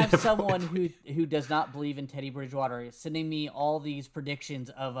 I have someone who does not believe in Teddy Bridgewater sending me all these predictions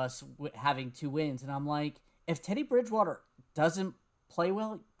of us having 2 wins, and I'm like, if Teddy Bridgewater doesn't play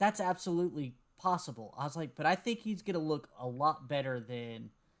well, that's absolutely possible. I was like, but I think he's going to look a lot better than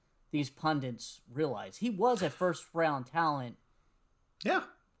these pundits realize. He was a first-round talent. Yeah.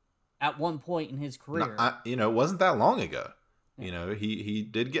 At one point in his career. No, it wasn't that long ago. Yeah. He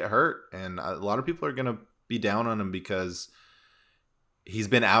did get hurt, and a lot of people are going to be down on him because he's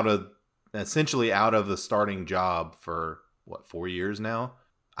been essentially out of the starting job for 4 years now.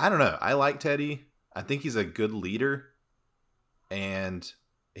 I don't know. I like Teddy. I think he's a good leader, and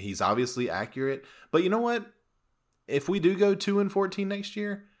he's obviously accurate. But you know what? If we do go 2-14 next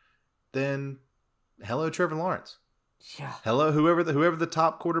year, then hello, Trevor Lawrence. Yeah. Hello, whoever the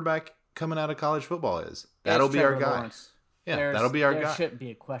top quarterback coming out of college football is. That'll be our guy. Lawrence. Yeah, that'll be our guy. There shouldn't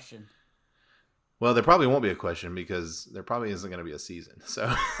be a question. Well, there probably won't be a question because there probably isn't going to be a season. So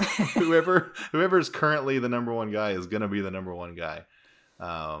whoever's currently the number one guy is going to be the number one guy.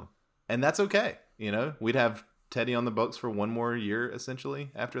 And that's okay. We'd have Teddy on the books for one more year, essentially,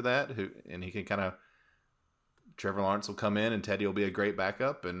 after that. And he can Trevor Lawrence will come in and Teddy will be a great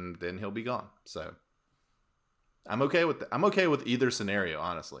backup, and then he'll be gone. So I'm okay with I'm okay with either scenario,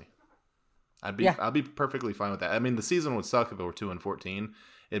 honestly. I'd be perfectly fine with that. I mean, the season would suck if it were 2-14.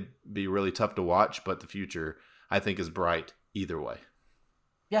 It'd be really tough to watch, but the future, I think, is bright either way.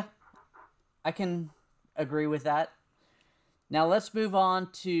 Yeah, I can agree with that. Now let's move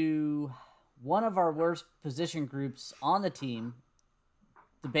on to one of our worst position groups on the team.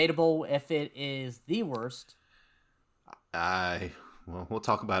 Debatable if it is the worst. We'll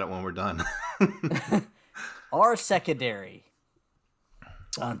talk about it when we're done. Our secondary.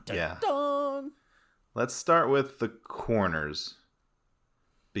 Dun, dun, dun. Let's start with the corners,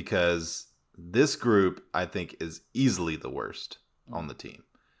 because this group, I think, is easily the worst on the team.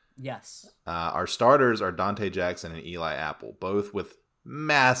 Yes. Our starters are Dante Jackson and Eli Apple, both with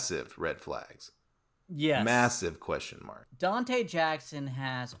massive red flags. Yes. Massive question mark. Dante Jackson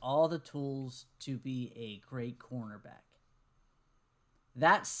has all the tools to be a great cornerback.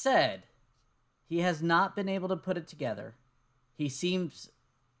 That said, he has not been able to put it together. He seems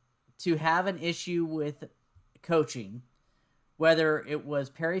to have an issue with coaching, whether it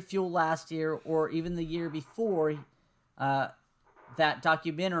was Perry Fuel last year or even the year before. That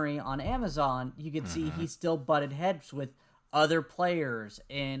documentary on Amazon, you could see he still butted heads with other players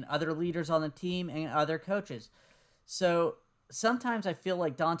and other leaders on the team and other coaches. So sometimes I feel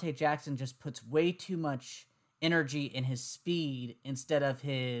like Dante Jackson just puts way too much energy in his speed instead of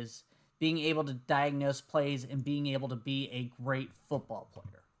his being able to diagnose plays and being able to be a great football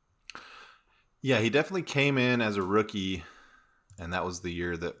player. Yeah, he definitely came in as a rookie, and that was the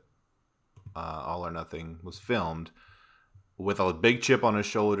year that All or Nothing was filmed, with a big chip on his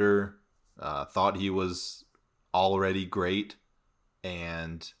shoulder, thought he was already great,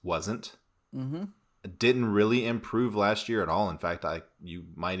 and wasn't. Mm-hmm. Didn't really improve last year at all. In fact, you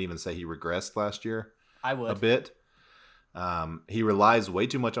might even say he regressed last year. I would. A bit. He relies way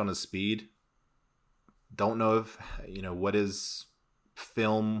too much on his speed. Don't know if, what his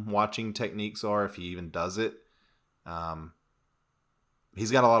film watching techniques are, if he even does it.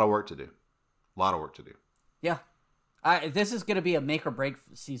 He's got a lot of work to do. Yeah. This is going to be a make or break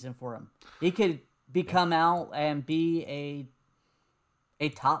season for him. He could come out and be a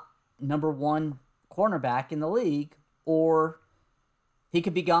top number one cornerback in the league, or he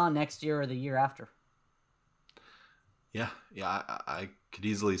could be gone next year or the year after. Yeah, I could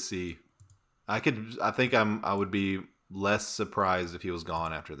easily see. I would be less surprised if he was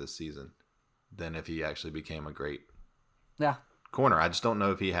gone after this season than if he actually became a great corner. I just don't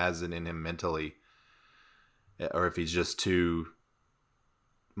know if he has it in him mentally, or if he's just too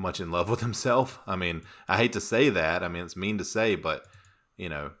much in love with himself. I mean, I hate to say that. I mean, it's mean to say, but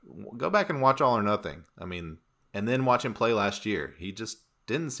go back and watch All or Nothing. I mean, and then watch him play last year. He just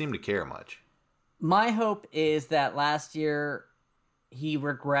didn't seem to care much. My hope is that last year he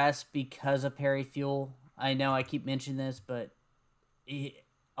regressed because of Perry Fuel. I know I keep mentioning this, but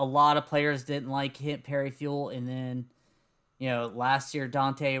a lot of players didn't like Perry Fuel, and then last year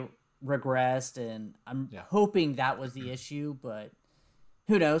Dante regressed, and I'm hoping that was the issue, but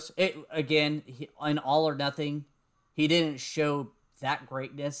who knows? In All or Nothing, he didn't show that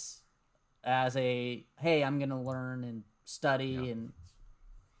greatness as hey, I'm going to learn and study and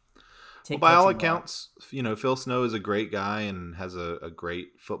take. Well, by all accounts, Phil Snow is a great guy and has a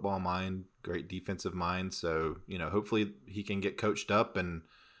great football mind, great defensive mind. So, hopefully he can get coached up and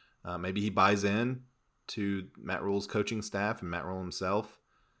Maybe he buys in to Matt Rule's coaching staff and Matt Rule himself.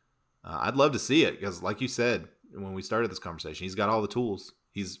 I'd love to see it because, like you said when we started this conversation, he's got all the tools.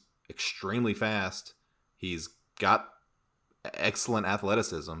 He's extremely fast. He's got excellent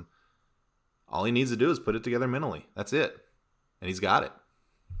athleticism. All he needs to do is put it together mentally. That's it. And he's got it.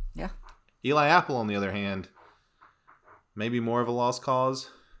 Yeah. Eli Apple, on the other hand, maybe more of a lost cause.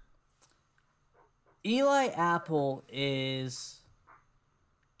 Eli Apple is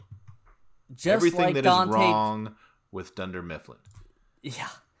just everything like that Dante... is wrong with Dunder Mifflin. Yeah.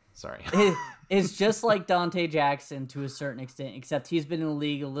 Sorry. It's just like Dante Jackson to a certain extent, except he's been in the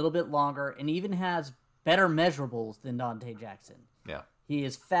league a little bit longer and even has better measurables than Dante Jackson. Yeah. He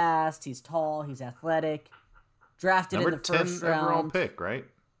is fast, he's tall, he's athletic. Drafted in the first round. Overall pick, right?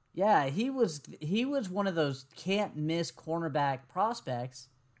 Yeah, he was one of those can't miss cornerback prospects,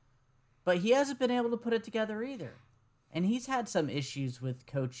 but he hasn't been able to put it together either. And he's had some issues with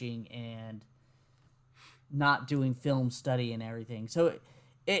coaching and not doing film study and everything. So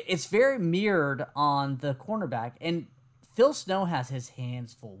it's very mirrored on the cornerback. And Phil Snow has his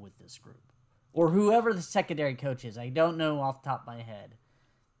hands full with this group. Or whoever the secondary coach is. I don't know off the top of my head.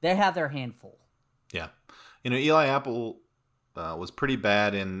 They have their handful. Yeah. Eli Apple was pretty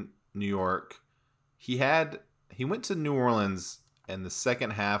bad in New York. He went to New Orleans in the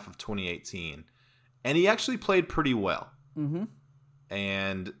second half of 2018, and he actually played pretty well. Mm-hmm.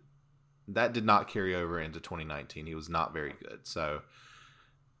 And that did not carry over into 2019. He was not very good. So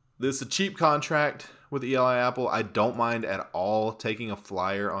this is a cheap contract with Eli Apple. I don't mind at all taking a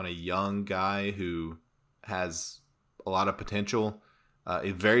flyer on a young guy who has a lot of potential.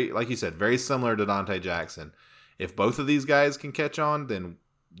 Very, like you said, very similar to Dante Jackson. If both of these guys can catch on, then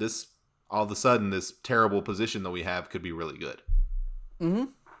this, all of a sudden, this terrible position that we have could be really good. Mm-hmm.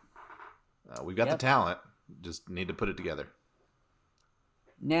 We've got the talent. Just need to put it together.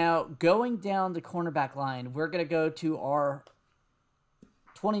 Now, going down the cornerback line, we're going to go to our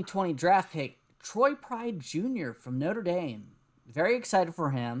 2020 draft pick, Troy Pride Jr. from Notre Dame. Very excited for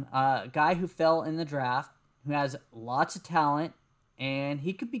him. A guy who fell in the draft, who has lots of talent, and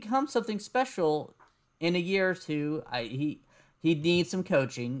he could become something special in a year or two. He needs some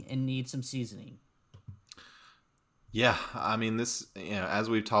coaching and needs some seasoning. Yeah, I mean, this, as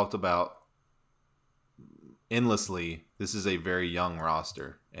we've talked about endlessly, this is a very young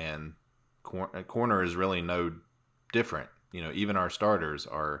roster, and corner is really no different. Even our starters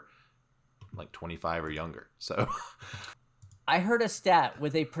are like 25 or younger. So I heard a stat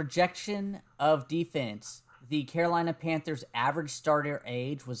with a projection of defense. The Carolina Panthers' average starter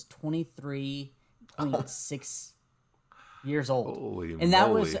age was 23.6 years old. Holy and that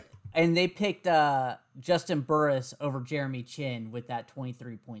moly. and they picked Justin Burris over Jeremy Chin with that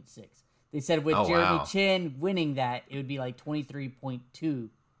 23.6. They said with Jeremy Chin winning that, it would be like 23.2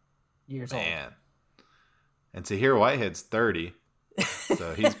 years old. Man. And Tahir Whitehead's 30.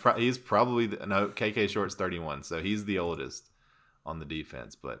 So he's probably KK Short's 31. So he's the oldest on the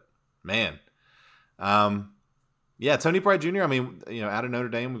defense, but man. Yeah, Tony Pride Jr., I mean, out of Notre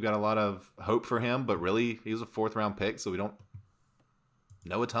Dame, we've got a lot of hope for him, but really, he was a fourth-round pick, so we don't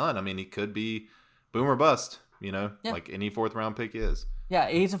know a ton. I mean, he could be boom or bust, like any fourth-round pick is. Yeah,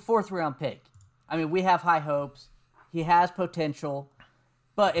 he's a fourth-round pick. I mean, we have high hopes. He has potential,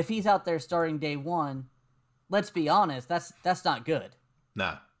 but if he's out there starting day one, let's be honest, that's not good.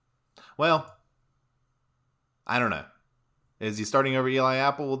 No. Well, I don't know. Is he starting over Eli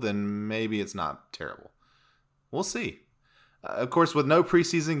Apple? Then maybe it's not terrible. We'll see. Of course, with no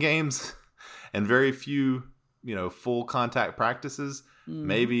preseason games and very few, full contact practices,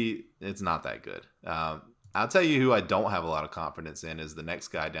 maybe it's not that good. I'll tell you who I don't have a lot of confidence in is the next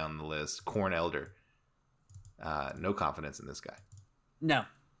guy down the list, Corn Elder. No confidence in this guy. No.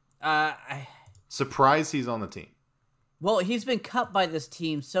 Surprised he's on the team. Well, he's been cut by this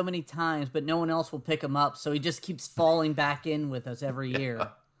team so many times, but no one else will pick him up, so he just keeps falling back in with us every year.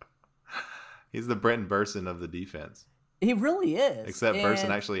 He's the Brenton Burson of the defense. He really is. Except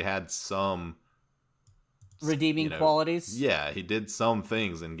Burson actually had some redeeming qualities. Yeah, he did some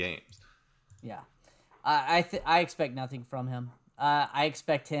things in games. Yeah. I expect nothing from him. I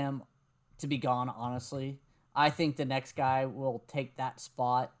expect him to be gone, honestly. I think the next guy will take that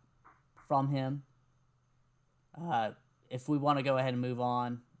spot from him. If we want to go ahead and move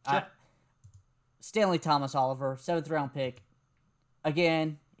on. Sure. Stanley Thomas Oliver, 7th round pick.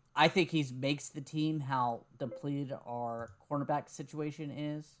 Again, I think he makes the team how depleted our cornerback situation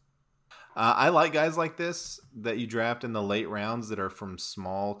is. I like guys like this that you draft in the late rounds that are from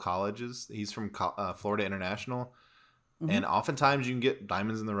small colleges. He's from Florida International. Mm-hmm. And oftentimes you can get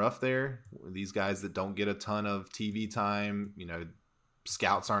diamonds in the rough there. These guys that don't get a ton of TV time,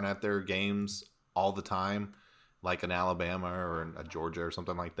 scouts aren't at their games all the time, like an Alabama or a Georgia or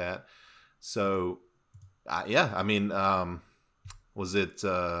something like that. So, yeah, I mean, was it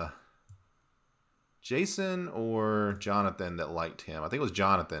Jason or Jonathan that liked him? I think it was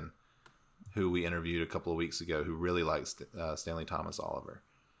Jonathan, who we interviewed a couple of weeks ago, who really likes Stanley Thomas Oliver.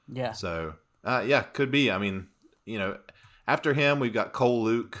 Yeah. So, yeah, could be. I mean, you know, after him, we've got Cole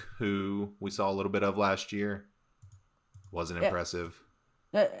Luke, who we saw a little bit of last year. Wasn't impressive.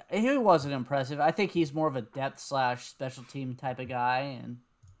 He wasn't impressive. I think he's more of a depth / special team type of guy, and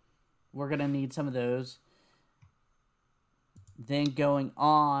we're going to need some of those. Then going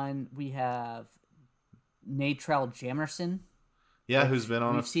on, we have Natrell Jamerson. Yeah, who's been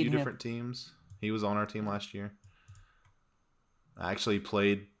on a few different teams. He was on our team last year. I actually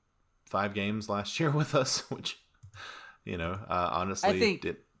played 5 games last year with us, which, you know, honestly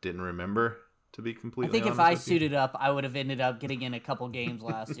didn't remember, to be completely honest. I think if I suited up, I would have ended up getting in a couple games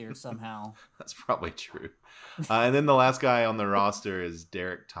last year somehow. That's probably true. And then the last guy on the roster is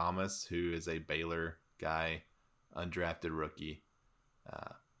Derek Thomas, who is a Baylor guy, undrafted rookie.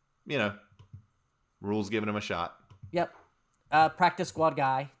 You know, Rule's giving him a shot. Yep. Practice squad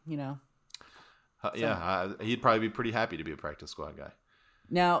guy, you know. Yeah, he'd probably be pretty happy to be a practice squad guy.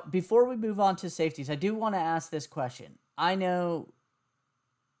 Now, before we move on to safeties, I do want to ask this question. I know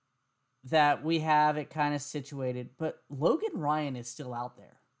that we have it kind of situated, but Logan Ryan is still out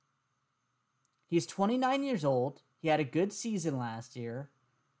there. He's 29 years old. He had a good season last year.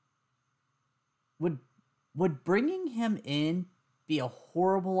 Would bringing him in be a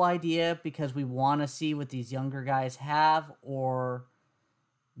horrible idea because we want to see what these younger guys have, or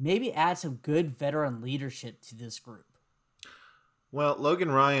maybe add some good veteran leadership to this group? Well,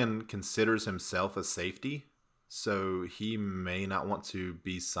 Logan Ryan considers himself a safety, so he may not want to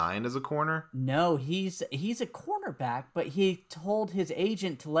be signed as a corner. No, he's a cornerback, but he told his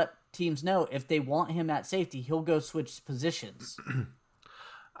agent to let teams know if they want him at safety, he'll go switch positions.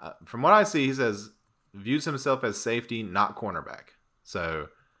 From what I see, he says views himself as safety, not cornerback. So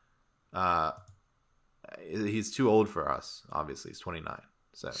he's too old for us. Obviously, he's 29.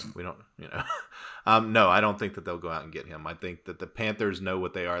 So we don't, you know. No, I don't think that they'll go out and get him. I think that the Panthers know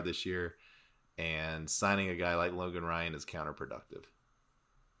what they are this year, and signing a guy like Logan Ryan is counterproductive.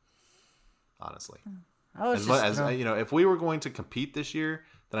 Honestly, you know, if we were going to compete this year,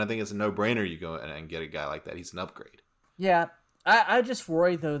 then I think it's a no-brainer. You go and get a guy like that. He's an upgrade. Yeah, I just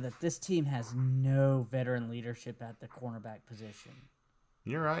worry though that this team has no veteran leadership at the cornerback position.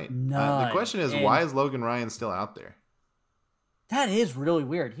 You're right. None. The question is, why is Logan Ryan still out there? That is really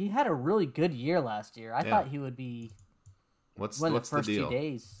weird. He had a really good year last year. I thought he would be what's the first the deal? 2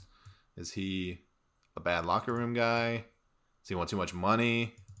 days. Is he a bad locker room guy? Does he want too much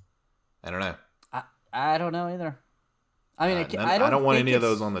money? I don't know. I don't know either. I mean, I don't want any of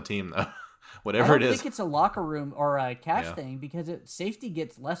those on the team, though. Whatever it is. I don't think it's a locker room or a cash thing, because safety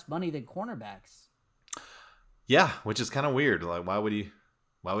gets less money than cornerbacks. Yeah, which is kind of weird. Like, why would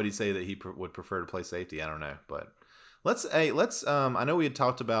he say that he would prefer to play safety? I don't know, but let's I know we had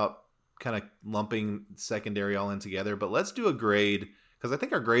talked about kind of lumping secondary all in together, but let's do a grade, because I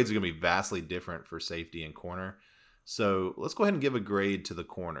think our grades are going to be vastly different for safety and corner. So let's go ahead and give a grade to the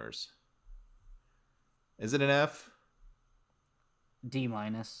corners. Is it an F? D-.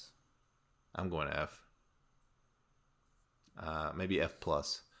 I'm going F. Maybe F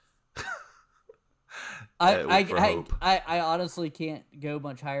plus. I honestly can't go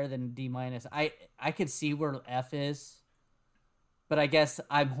much higher than D-. I could see where F is, but I guess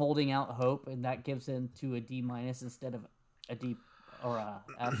I'm holding out hope, and that gives him to a D- instead of a D or a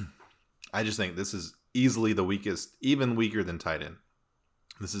F. I just think this is easily the weakest, even weaker than tight end.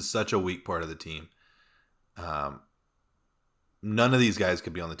 This is such a weak part of the team. None of these guys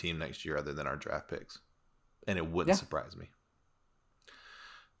could be on the team next year other than our draft picks, and it wouldn't surprise me.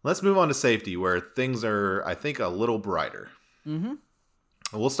 Let's move on to safety, where things are, I think, a little brighter. Mm-hmm.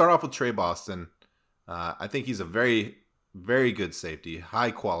 We'll start off with Trey Boston. I think he's a very, very good safety,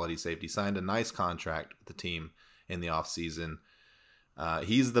 high-quality safety. Signed a nice contract with the team in the offseason.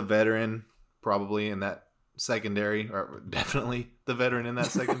 He's the veteran, probably, in that secondary, or definitely the veteran in that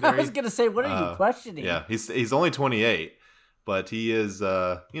secondary. I was going to say, what are you questioning? Yeah, he's only 28, but he is,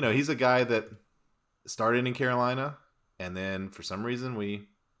 he's a guy that started in Carolina, and then for some reason we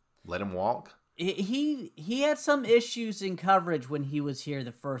let him walk. He had some issues in coverage when he was here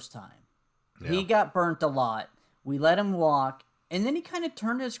the first time. Yeah. He got burnt a lot. We let him walk, and then he kind of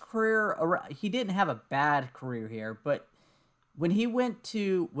turned his career around. He didn't have a bad career here, but when he went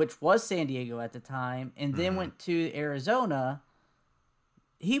to, which was San Diego at the time, and then went to Arizona,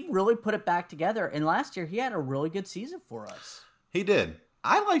 he really put it back together. And last year, he had a really good season for us. He did.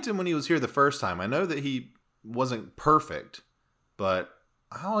 I liked him when he was here the first time. I know that he wasn't perfect, but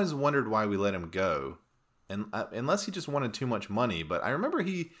I always wondered why we let him go. And unless he just wanted too much money, but I remember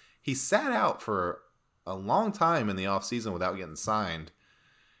he sat out for a long time in the offseason without getting signed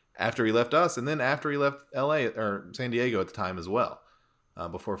after he left us, and then after he left LA or San Diego at the time as well,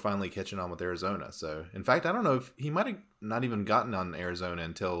 before finally catching on with Arizona. So, in fact, I don't know if he might have not even gotten on Arizona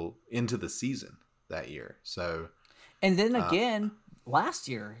until into the season that year. So, and then again, last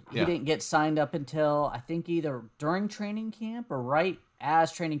year he didn't get signed up until I think either during training camp or right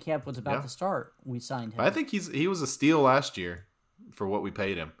as training camp was about to start. We signed him. I think he was a steal last year for what we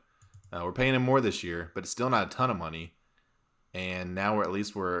paid him. We're paying him more this year, but it's still not a ton of money. And now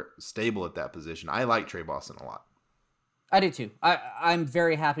we're stable at that position. I like Trey Boston a lot. I do too. I'm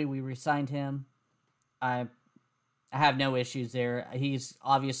very happy we re-signed him. I have no issues there. He's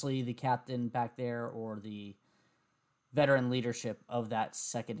obviously the captain back there, or the veteran leadership of that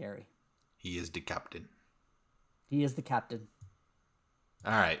secondary. He is the captain. He is the captain.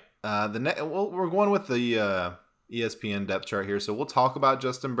 All right. We're going with the ESPN depth chart here, so we'll talk about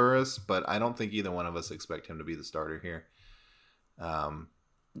Juston Burris, but I don't think either one of us expect him to be the starter here.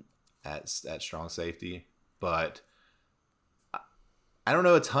 At strong safety, but I don't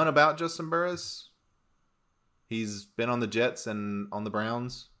know a ton about Juston Burris. He's been on the Jets and on the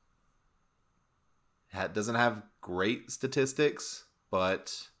Browns. Doesn't have great statistics,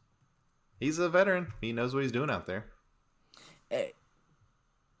 but he's a veteran. He knows what he's doing out there.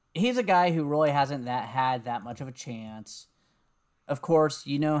 He's a guy who really hasn't had that much of a chance. Of course,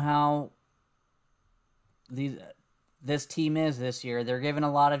 you know how this team is this year. They're giving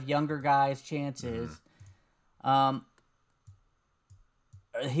a lot of younger guys chances. Mm-hmm.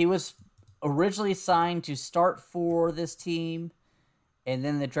 He was originally signed to start for this team, and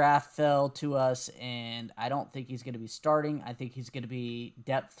then the draft fell to us, and I don't think he's going to be starting. I think he's going to be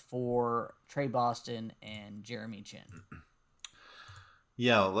depth for Trey Boston and Jeremy Chinn.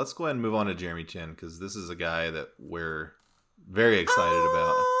 Yeah, let's go ahead and move on to Jeremy Chinn, because this is a guy that we're very excited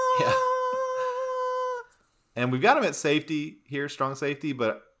about. Yeah. And we've got him at safety here, strong safety,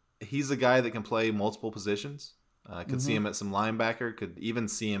 but he's a guy that can play multiple positions. Could see him at some linebacker, could even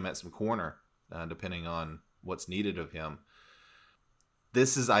see him at some corner, depending on what's needed of him.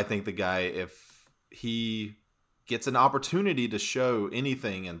 This is, I think, the guy, if he gets an opportunity to show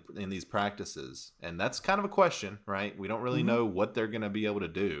anything in these practices, and that's kind of a question, right? We don't really know what they're going to be able to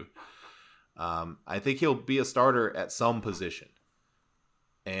do. I think he'll be a starter at some position.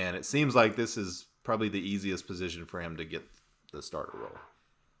 And it seems like this is probably the easiest position for him to get the starter role.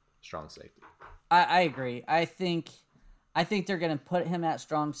 Strong safety. I agree. I think they're going to put him at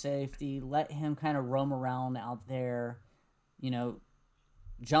strong safety, let him kind of roam around out there,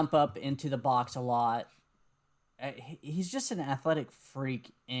 jump up into the box a lot. He's just an athletic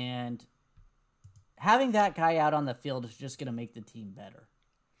freak, and having that guy out on the field is just going to make the team better.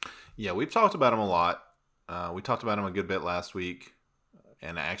 Yeah, we've talked about him a lot. We talked about him a good bit last week.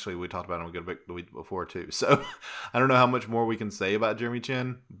 And actually, we talked about him a good bit the week before, too. So, I don't know how much more we can say about Jeremy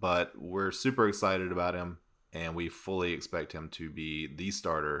Chinn, but we're super excited about him, and we fully expect him to be the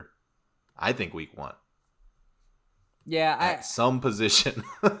starter, I think, week 1. Yeah. At some position,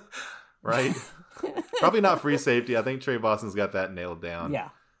 right? Probably not free safety. I think Trey Boston's got that nailed down. Yeah.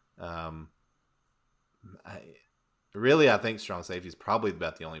 I think strong safety is probably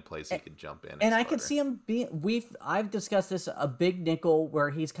about the only place he could jump in. And I could see him being. I've discussed this, a big nickel where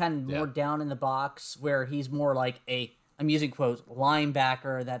he's kind of more down in the box, where he's more like I'm using quotes,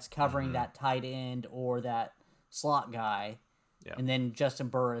 linebacker that's covering that tight end or that slot guy. Yeah. And then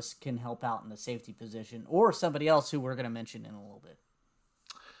Juston Burris can help out in the safety position, or somebody else who we're going to mention in a little bit.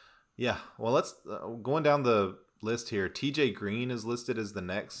 Yeah. Well, let's going down the list here. TJ Green is listed as the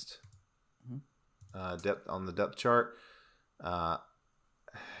next. Depth on the depth chart.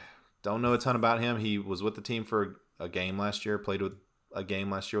 Don't know a ton about him. He was with the team for a game last year, played with a game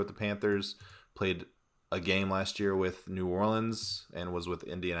last year with the Panthers, played a game last year with New Orleans, and was with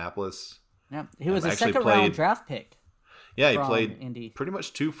Indianapolis. Yeah, he was a second-round draft pick. Yeah, he played Indy. Pretty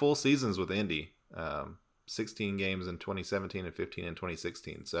much 2 full seasons with Indy. 16 games in 2017 and 15 in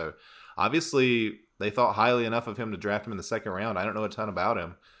 2016. So, obviously, they thought highly enough of him to draft him in the second round. I don't know a ton about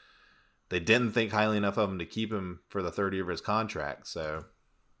him. They didn't think highly enough of him to keep him for the third year of his contract. So,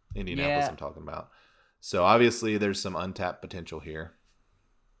 Indianapolis I'm talking about. So, obviously, there's some untapped potential here.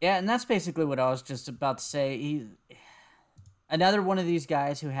 Yeah, and that's basically what I was just about to say. Another one of these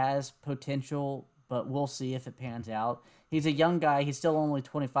guys who has potential, but we'll see if it pans out. He's a young guy. He's still only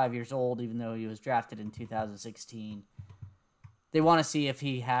 25 years old, even though he was drafted in 2016. They want to see if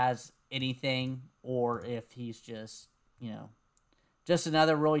he has anything or if he's just, just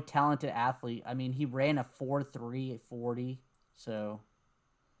another really talented athlete. I mean, he ran a 4.3 at 40, so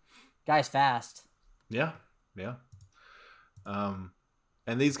guy's fast. Yeah, yeah.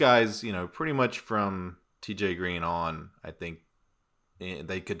 And these guys, pretty much from TJ Green on, I think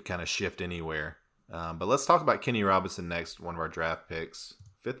they could kind of shift anywhere. But let's talk about Kenny Robinson next, one of our draft picks.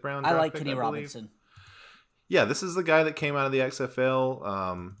 5th round draft I like pick, Kenny I believe. Robinson. Yeah, this is the guy that came out of the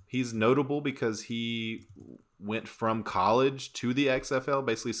XFL. He's notable because he went from college to the XFL,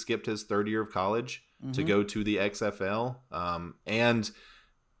 basically skipped his 3rd year of college to go to the XFL. And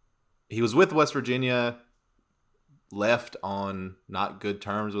he was with West Virginia, left on not good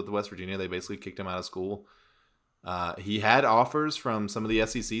terms with West Virginia. They basically kicked him out of school. He had offers from some of the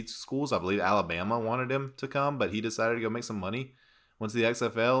SEC schools. I believe Alabama wanted him to come, but he decided to go make some money. Went to the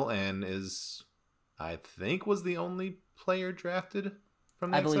XFL and I think was the only player drafted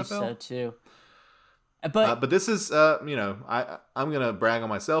from the XFL. I believe so too. But this is, I'm going to brag on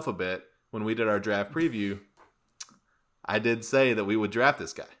myself a bit. When we did our draft preview, I did say that we would draft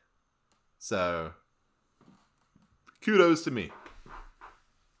this guy. So, kudos to me.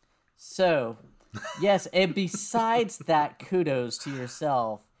 So, yes, and besides that, kudos to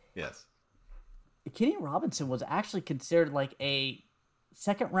yourself. Yes. Kenny Robinson was actually considered like a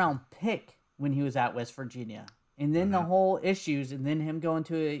 2nd round pick when he was at West Virginia. And then the whole issues and then him going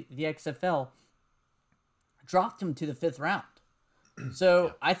to the XFL dropped him to the 5th round.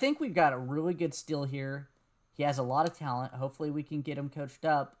 So I think we've got a really good steal here. He has a lot of talent. Hopefully we can get him coached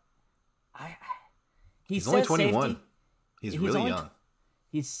up. He's only 21. Safety. He's really young.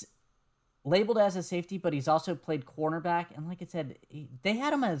 He's labeled as a safety, but he's also played cornerback. And like I said, they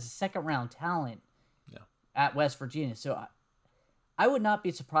had him as a 2nd round talent at West Virginia. So I would not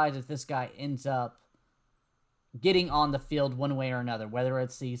be surprised if this guy ends up getting on the field one way or another, whether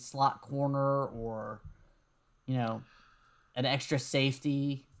it's the slot corner or, an extra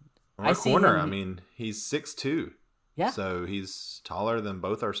safety. Or corner. I mean, he's 6'2". Yeah. So he's taller than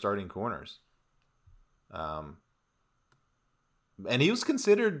both our starting corners. And he was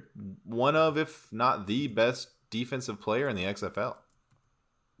considered one of, if not the best defensive player in the XFL.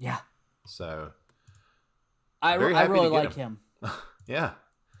 Yeah. So I really like him. Yeah.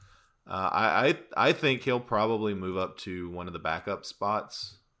 I think he'll probably move up to one of the backup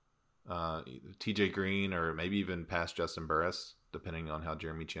spots. TJ Green or maybe even past Justin Burris, depending on how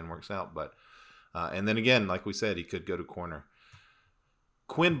Jeremy Chin works out. But and then again, like we said, he could go to corner.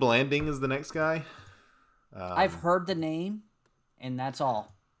 Quinn Blanding is the next guy. I've heard the name, and that's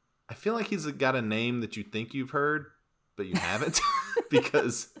all. I feel like he's got a name that you think you've heard, but you haven't,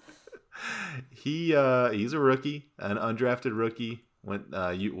 because he's a rookie, an undrafted rookie.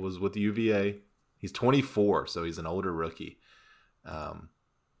 Was with UVA. He's 24, so he's an older rookie.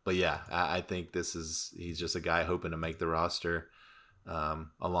 But yeah, I think he's just a guy hoping to make the roster,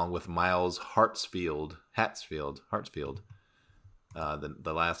 along with Miles Hartsfield,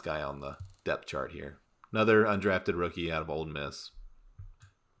 the last guy on the depth chart here. Another undrafted rookie out of Ole Miss.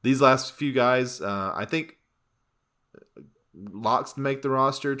 These last few guys, I think locks to make the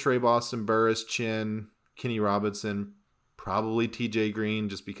roster: Trey Boston, Burris, Chin, Kenny Robinson, probably TJ Green,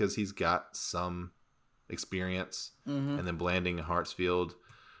 just because he's got some experience. And then Blanding and Hartsfield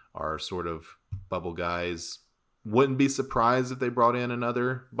are sort of bubble guys. Wouldn't be surprised if they brought in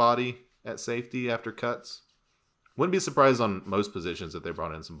another body at safety after cuts. Wouldn't be surprised on most positions if they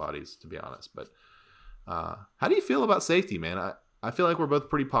brought in some bodies, to be honest. But how do you feel about safety, man? I feel like we're both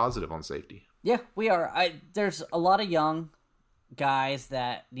pretty positive on safety. Yeah, we are. There's a lot of young guys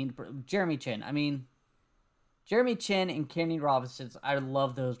that need Jeremy Chin. I mean, Jeremy Chin and Kenny Robinson, I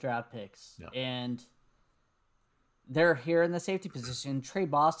love those draft picks. Yeah. And they're here in the safety position. Trey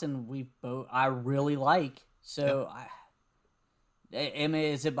Boston, I really like. So,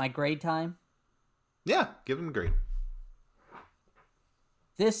 is it my grade time? Yeah, give him a grade.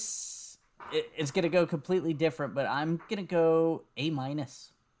 This is going to go completely different, but I'm going to go A-.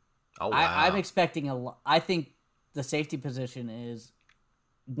 Oh, wow. I'm expecting I think the safety position is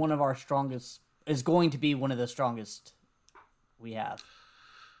one of our strongest, is going to be one of the strongest we have.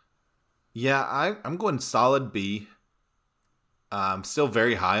 Yeah, I'm going solid B. I'm still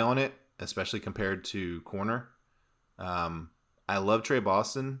very high on it, especially compared to corner. I love Trey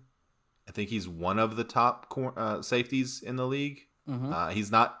Boston. I think he's one of the top safeties in the league.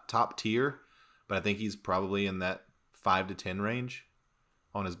 He's not top tier, but I think he's probably in that 5 to 10 range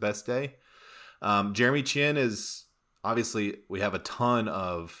on his best day. Jeremy Chin is, obviously, we have a ton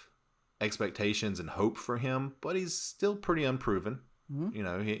of expectations and hope for him, but he's still pretty unproven. You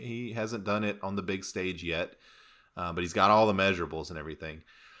know, he hasn't done it on the big stage yet, but he's got all the measurables and everything.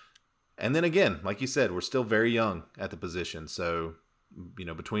 And then again, like you said, we're still very young at the position. So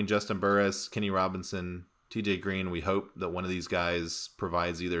between Justin Burris, Kenny Robinson, TJ Green, we hope that one of these guys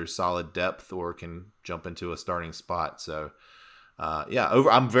provides either solid depth or can jump into a starting spot. So,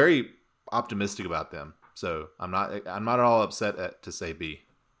 I'm very optimistic about them. So I'm not at all upset to say B.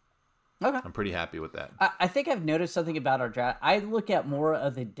 Okay. I'm pretty happy with that. I think I've noticed something about our draft. I look at more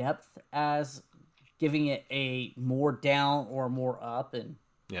of the depth as giving it a more down or more up, and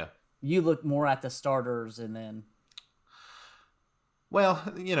yeah, you look more at the starters and then. Well,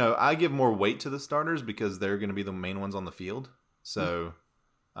 I give more weight to the starters because they're going to be the main ones on the field. So,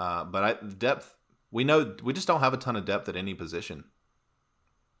 depth, we know we just don't have a ton of depth at any position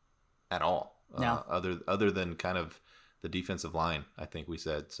at all. No. Other than kind of the defensive line, I think we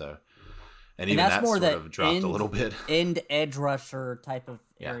said so. And even that's more sort of dropped a little bit. End edge rusher type of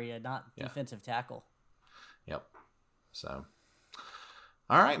area, not defensive tackle. Yep. So,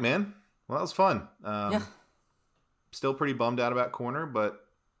 all right, man. Well, that was fun. Still pretty bummed out about corner, but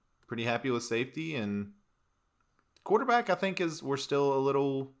pretty happy with safety. And quarterback, I think, we're still a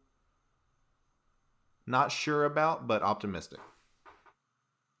little not sure about, but optimistic.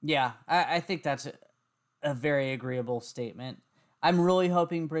 Yeah, I think that's a very agreeable statement. I'm really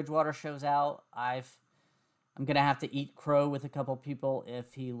hoping Bridgewater shows out. I'm going to have to eat crow with a couple people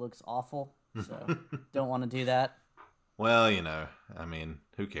if he looks awful. So don't want to do that. Well,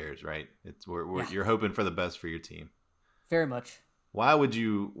 who cares, right? You're hoping for the best for your team. Very much. Why would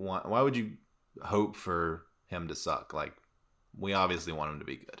you hope for him to suck? Like, we obviously want him to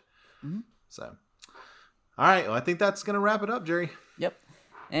be good. Mm-hmm. So, all right. Well, I think that's going to wrap it up, Jerry. Yep.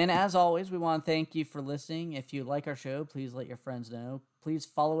 And as always, we want to thank you for listening. If you like our show, please let your friends know. Please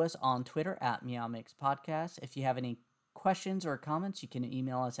follow us on Twitter at Meow Mix Podcast. If you have any questions or comments, you can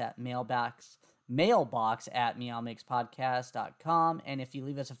email us at mailbox at meowmixpodcast.com. And if you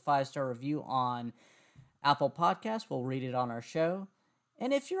leave us a 5-star review on Apple Podcasts, we'll read it on our show.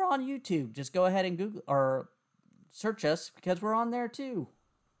 And if you're on YouTube, just go ahead and Google or search us because we're on there too.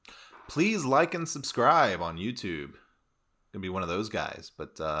 Please like and subscribe on YouTube. Gonna be one of those guys,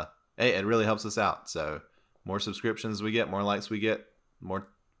 but hey, it really helps us out. So more subscriptions we get, more likes we get, more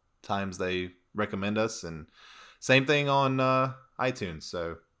times they recommend us, and same thing on iTunes.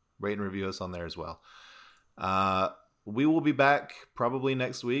 So rate and review us on there as well. We will be back probably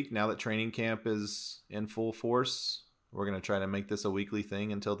next week now that training camp is in full force. We're going to try to make this a weekly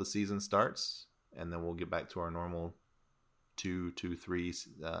thing until the season starts, and then we'll get back to our normal 2 to 3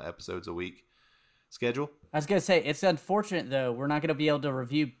 episodes a week schedule. I was going to say, it's unfortunate, though. We're not going to be able to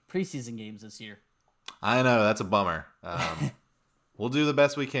review preseason games this year. I know. That's a bummer. We'll do the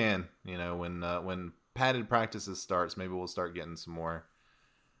best we can. When padded practices starts, maybe we'll start getting some more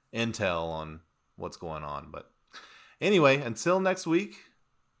intel on what's going on, but anyway, until next week,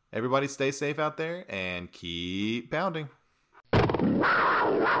 everybody stay safe out there and keep pounding.